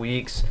back-to-back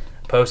weeks,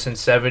 posting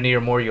 70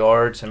 or more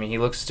yards. I mean, he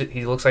looks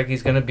like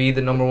he's going to be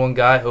the number one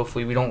guy.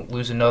 Hopefully we don't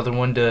lose another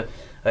one to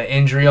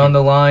injury on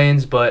the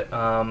Lions, but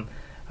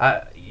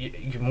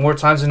more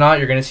times than not,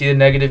 you're going to see the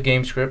negative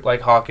game script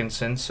like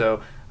Hawkinson.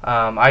 So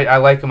I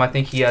like him. I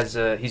think he's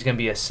going to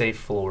be a safe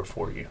floor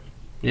for you.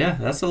 Yeah,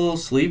 that's a little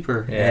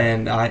sleeper,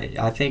 and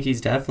I think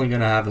he's definitely going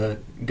to have a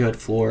good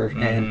floor,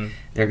 and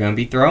they're going to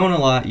be throwing a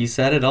lot. You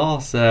said it all,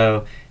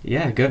 so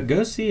yeah,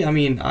 go see. I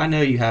mean, I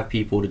know you have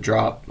people to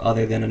drop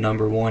other than a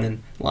number one,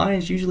 and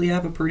Lions usually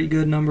have a pretty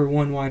good number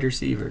one wide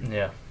receiver.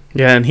 Yeah.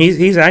 Yeah, and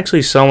he's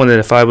actually someone that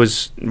if I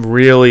was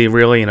really,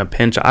 really in a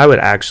pinch, I would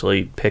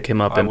actually pick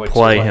him up and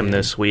play him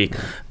this week.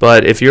 Yeah.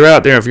 But if you're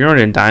out there, if you're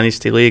in a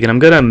Dynasty League, and I'm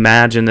going to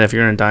imagine that if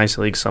you're in a Dynasty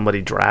League,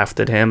 somebody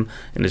drafted him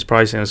and is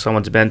probably sitting on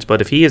someone's bench.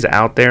 But if he is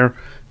out there,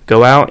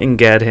 go out and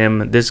get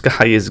him. This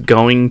guy is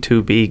going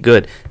to be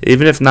good.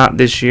 Even if not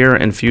this year,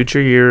 in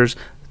future years,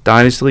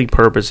 Dynasty League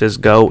purposes,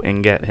 go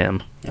and get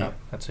him. Yeah,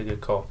 that's a good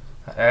call.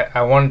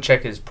 I want to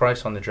check his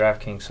price on the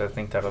DraftKings, so I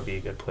think that'll be a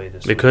good play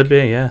this week. It could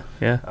be, yeah.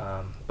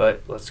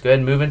 But let's go ahead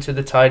and move into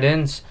the tight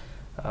ends.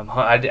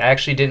 I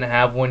actually didn't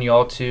have one.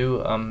 Y'all two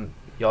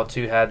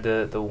had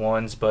the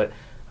ones, but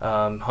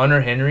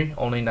Hunter Henry,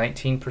 only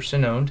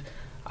 19% owned.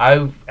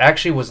 I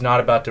actually was not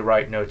about to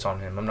write notes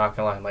on him. I'm not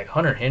going to lie. I'm like,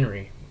 Hunter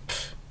Henry?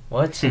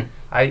 What?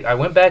 I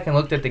went back and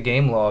looked at the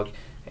game log,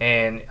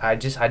 and I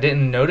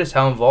didn't notice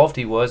how involved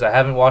he was. I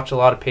haven't watched a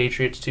lot of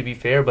Patriots, to be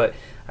fair, but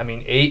I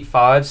mean, 8,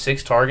 5,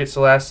 6 targets the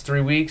last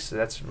 3 weeks.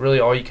 That's really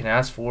all you can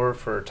ask for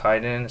a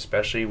tight end,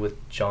 especially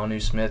with Jonnu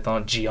Smith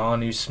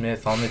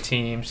on the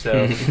team.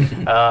 So,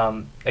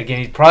 again,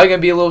 he's probably going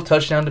to be a little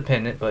touchdown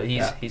dependent, but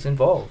he's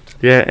involved.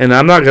 Yeah, and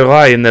I'm not going to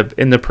lie. In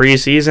the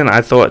preseason, I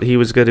thought he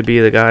was going to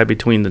be the guy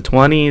between the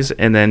 20s,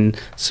 and then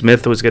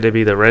Smith was going to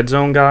be the red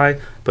zone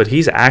guy. But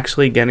he's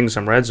actually getting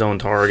some red zone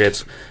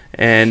targets.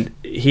 And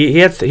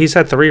he's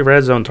had 3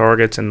 red zone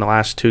targets in the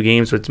last 2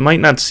 games, which might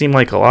not seem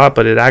like a lot,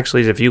 but it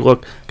actually is. If you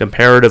look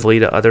comparatively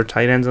to other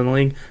tight ends in the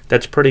league,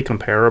 that's pretty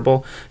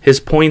comparable. His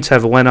points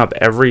have went up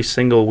every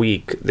single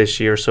week this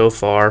year so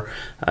far.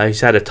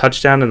 He's had a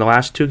touchdown in the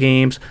last 2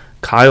 games.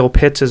 Kyle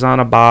Pitts is on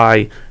a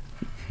bye.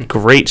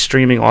 Great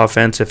streaming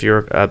offense if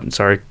you're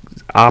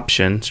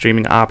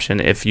streaming option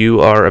if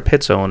you are a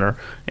Pitts owner,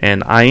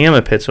 and I am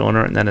a Pitts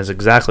owner, and that is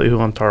exactly who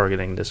I'm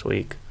targeting this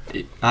week.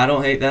 I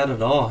don't hate that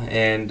at all,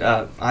 and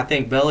I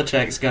think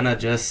Belichick's gonna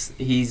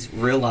he's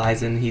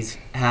realizing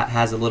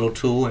has a little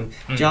tool, and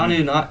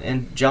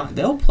Jonnu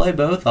they'll play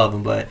both of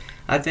them, but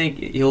I think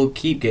he'll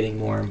keep getting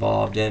more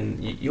involved,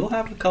 and you'll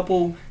have a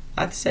couple,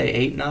 I'd say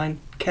 8,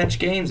 9 catch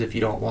games if you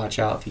don't watch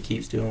out, if he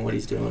keeps doing what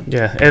he's doing.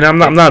 Yeah, and I'm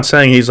not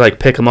saying he's like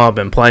pick him up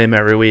and play him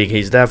every week.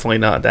 He's definitely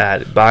not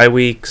that. Bye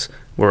weeks,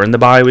 we're in the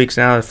bye weeks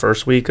now. The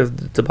first week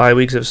of the bye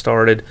weeks have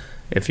started.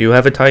 If you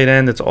have a tight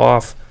end that's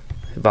off,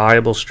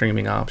 viable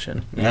streaming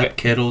option. Yep,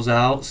 Kittle's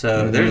out,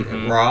 so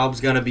Rob's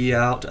going to be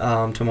out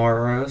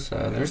tomorrow,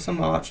 so there's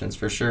some options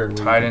for sure.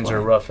 Tight ends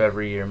are rough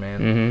every year,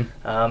 man.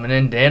 And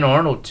then Dan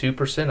Arnold,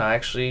 2%. I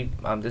actually,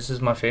 this is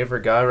my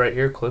favorite guy right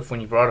here, Cliff, when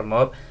you brought him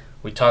up.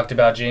 We talked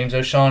about James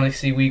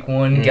O'Shaughnessy week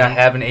 1,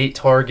 having 8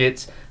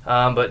 targets,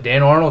 but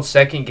Dan Arnold's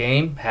second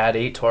game had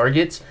 8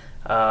 targets,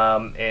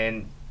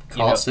 and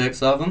caught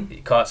 6 of them.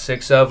 He caught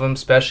 6 of them,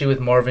 especially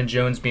with Marvin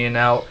Jones being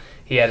out.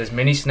 He had as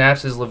many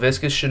snaps as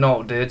Laviska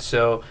Shenault did.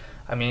 So,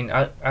 I mean,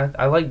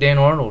 I like Dan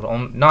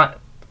Arnold. Not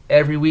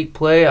every week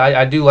play.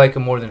 I do like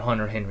him more than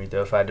Hunter Henry,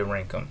 though, if I had to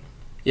rank him.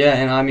 Yeah,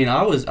 and I mean,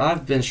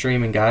 I've been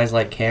streaming guys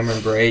like Cameron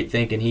Brate,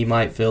 thinking he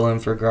might fill in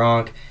for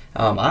Gronk.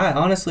 I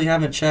honestly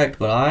haven't checked,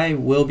 but I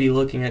will be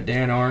looking at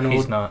Dan Arnold.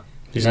 He's not.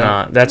 He's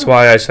not. That's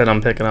why I said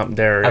I'm picking up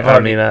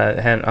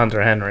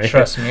Hunter Henry.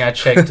 Trust me, I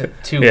checked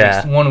 2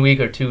 weeks, 1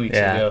 week or 2 weeks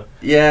ago.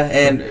 Yeah,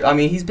 and I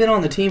mean, he's been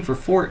on the team for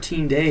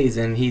 14 days,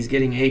 and he's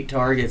getting 8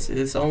 targets.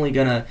 It's only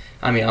gonna.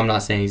 I mean, I'm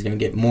not saying he's gonna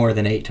get more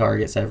than 8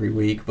 targets every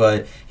week,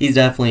 but he's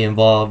definitely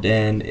involved,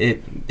 and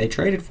they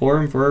traded for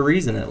him for a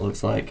reason. It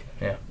looks like.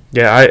 Yeah.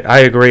 Yeah, I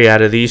agree.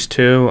 Out of these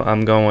two,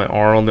 I'm going with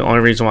Arnold. The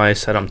only reason why I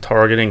said I'm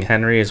targeting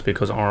Henry is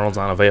because Arnold's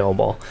not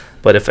available.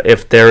 But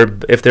if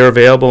they're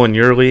available in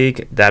your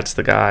league, that's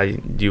the guy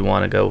you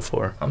want to go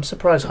for. I'm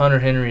surprised Hunter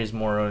Henry is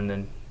more owned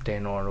than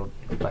Dan Arnold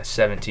by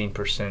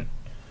 17%.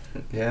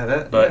 Yeah,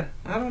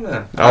 I don't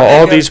know.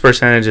 All these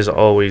percentages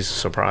always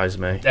surprise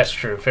me. That's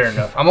true. Fair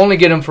enough. I'm only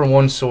getting them from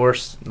one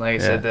source, like I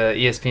said, the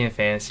ESPN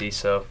Fantasy.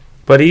 So.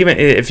 But even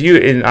if you,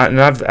 and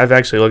I've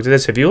actually looked at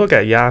this, if you look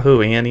at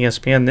Yahoo and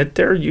ESPN,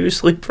 they're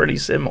usually pretty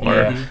similar.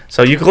 Yeah.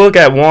 So you can look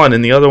at one,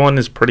 and the other one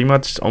is pretty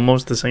much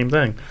almost the same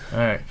thing. All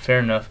right, fair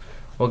enough.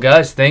 Well,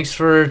 guys, thanks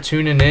for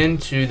tuning in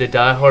to the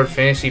Die Hard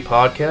Fantasy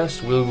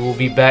Podcast. We will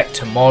be back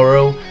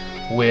tomorrow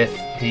with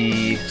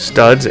the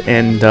Studs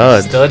and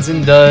Duds. Studs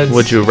and Duds.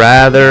 Would you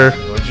rather?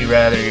 Would you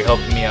rather? You're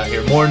helping me out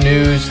here. More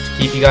news to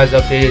keep you guys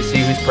updated,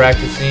 see who's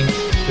practicing,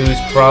 who's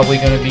probably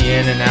going to be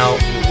in and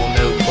out. We'll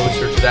know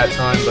closer to that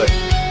time. But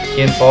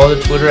again, follow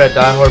the Twitter at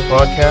Die Hard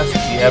Podcast.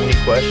 If you have any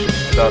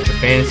questions about the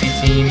fantasy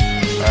team,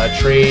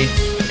 trades,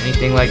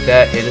 anything like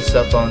that, hit us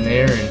up on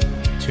there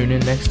and tune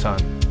in next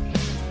time.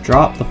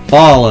 Drop the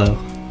follow.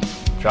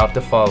 Drop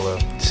the follow.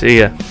 See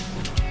ya.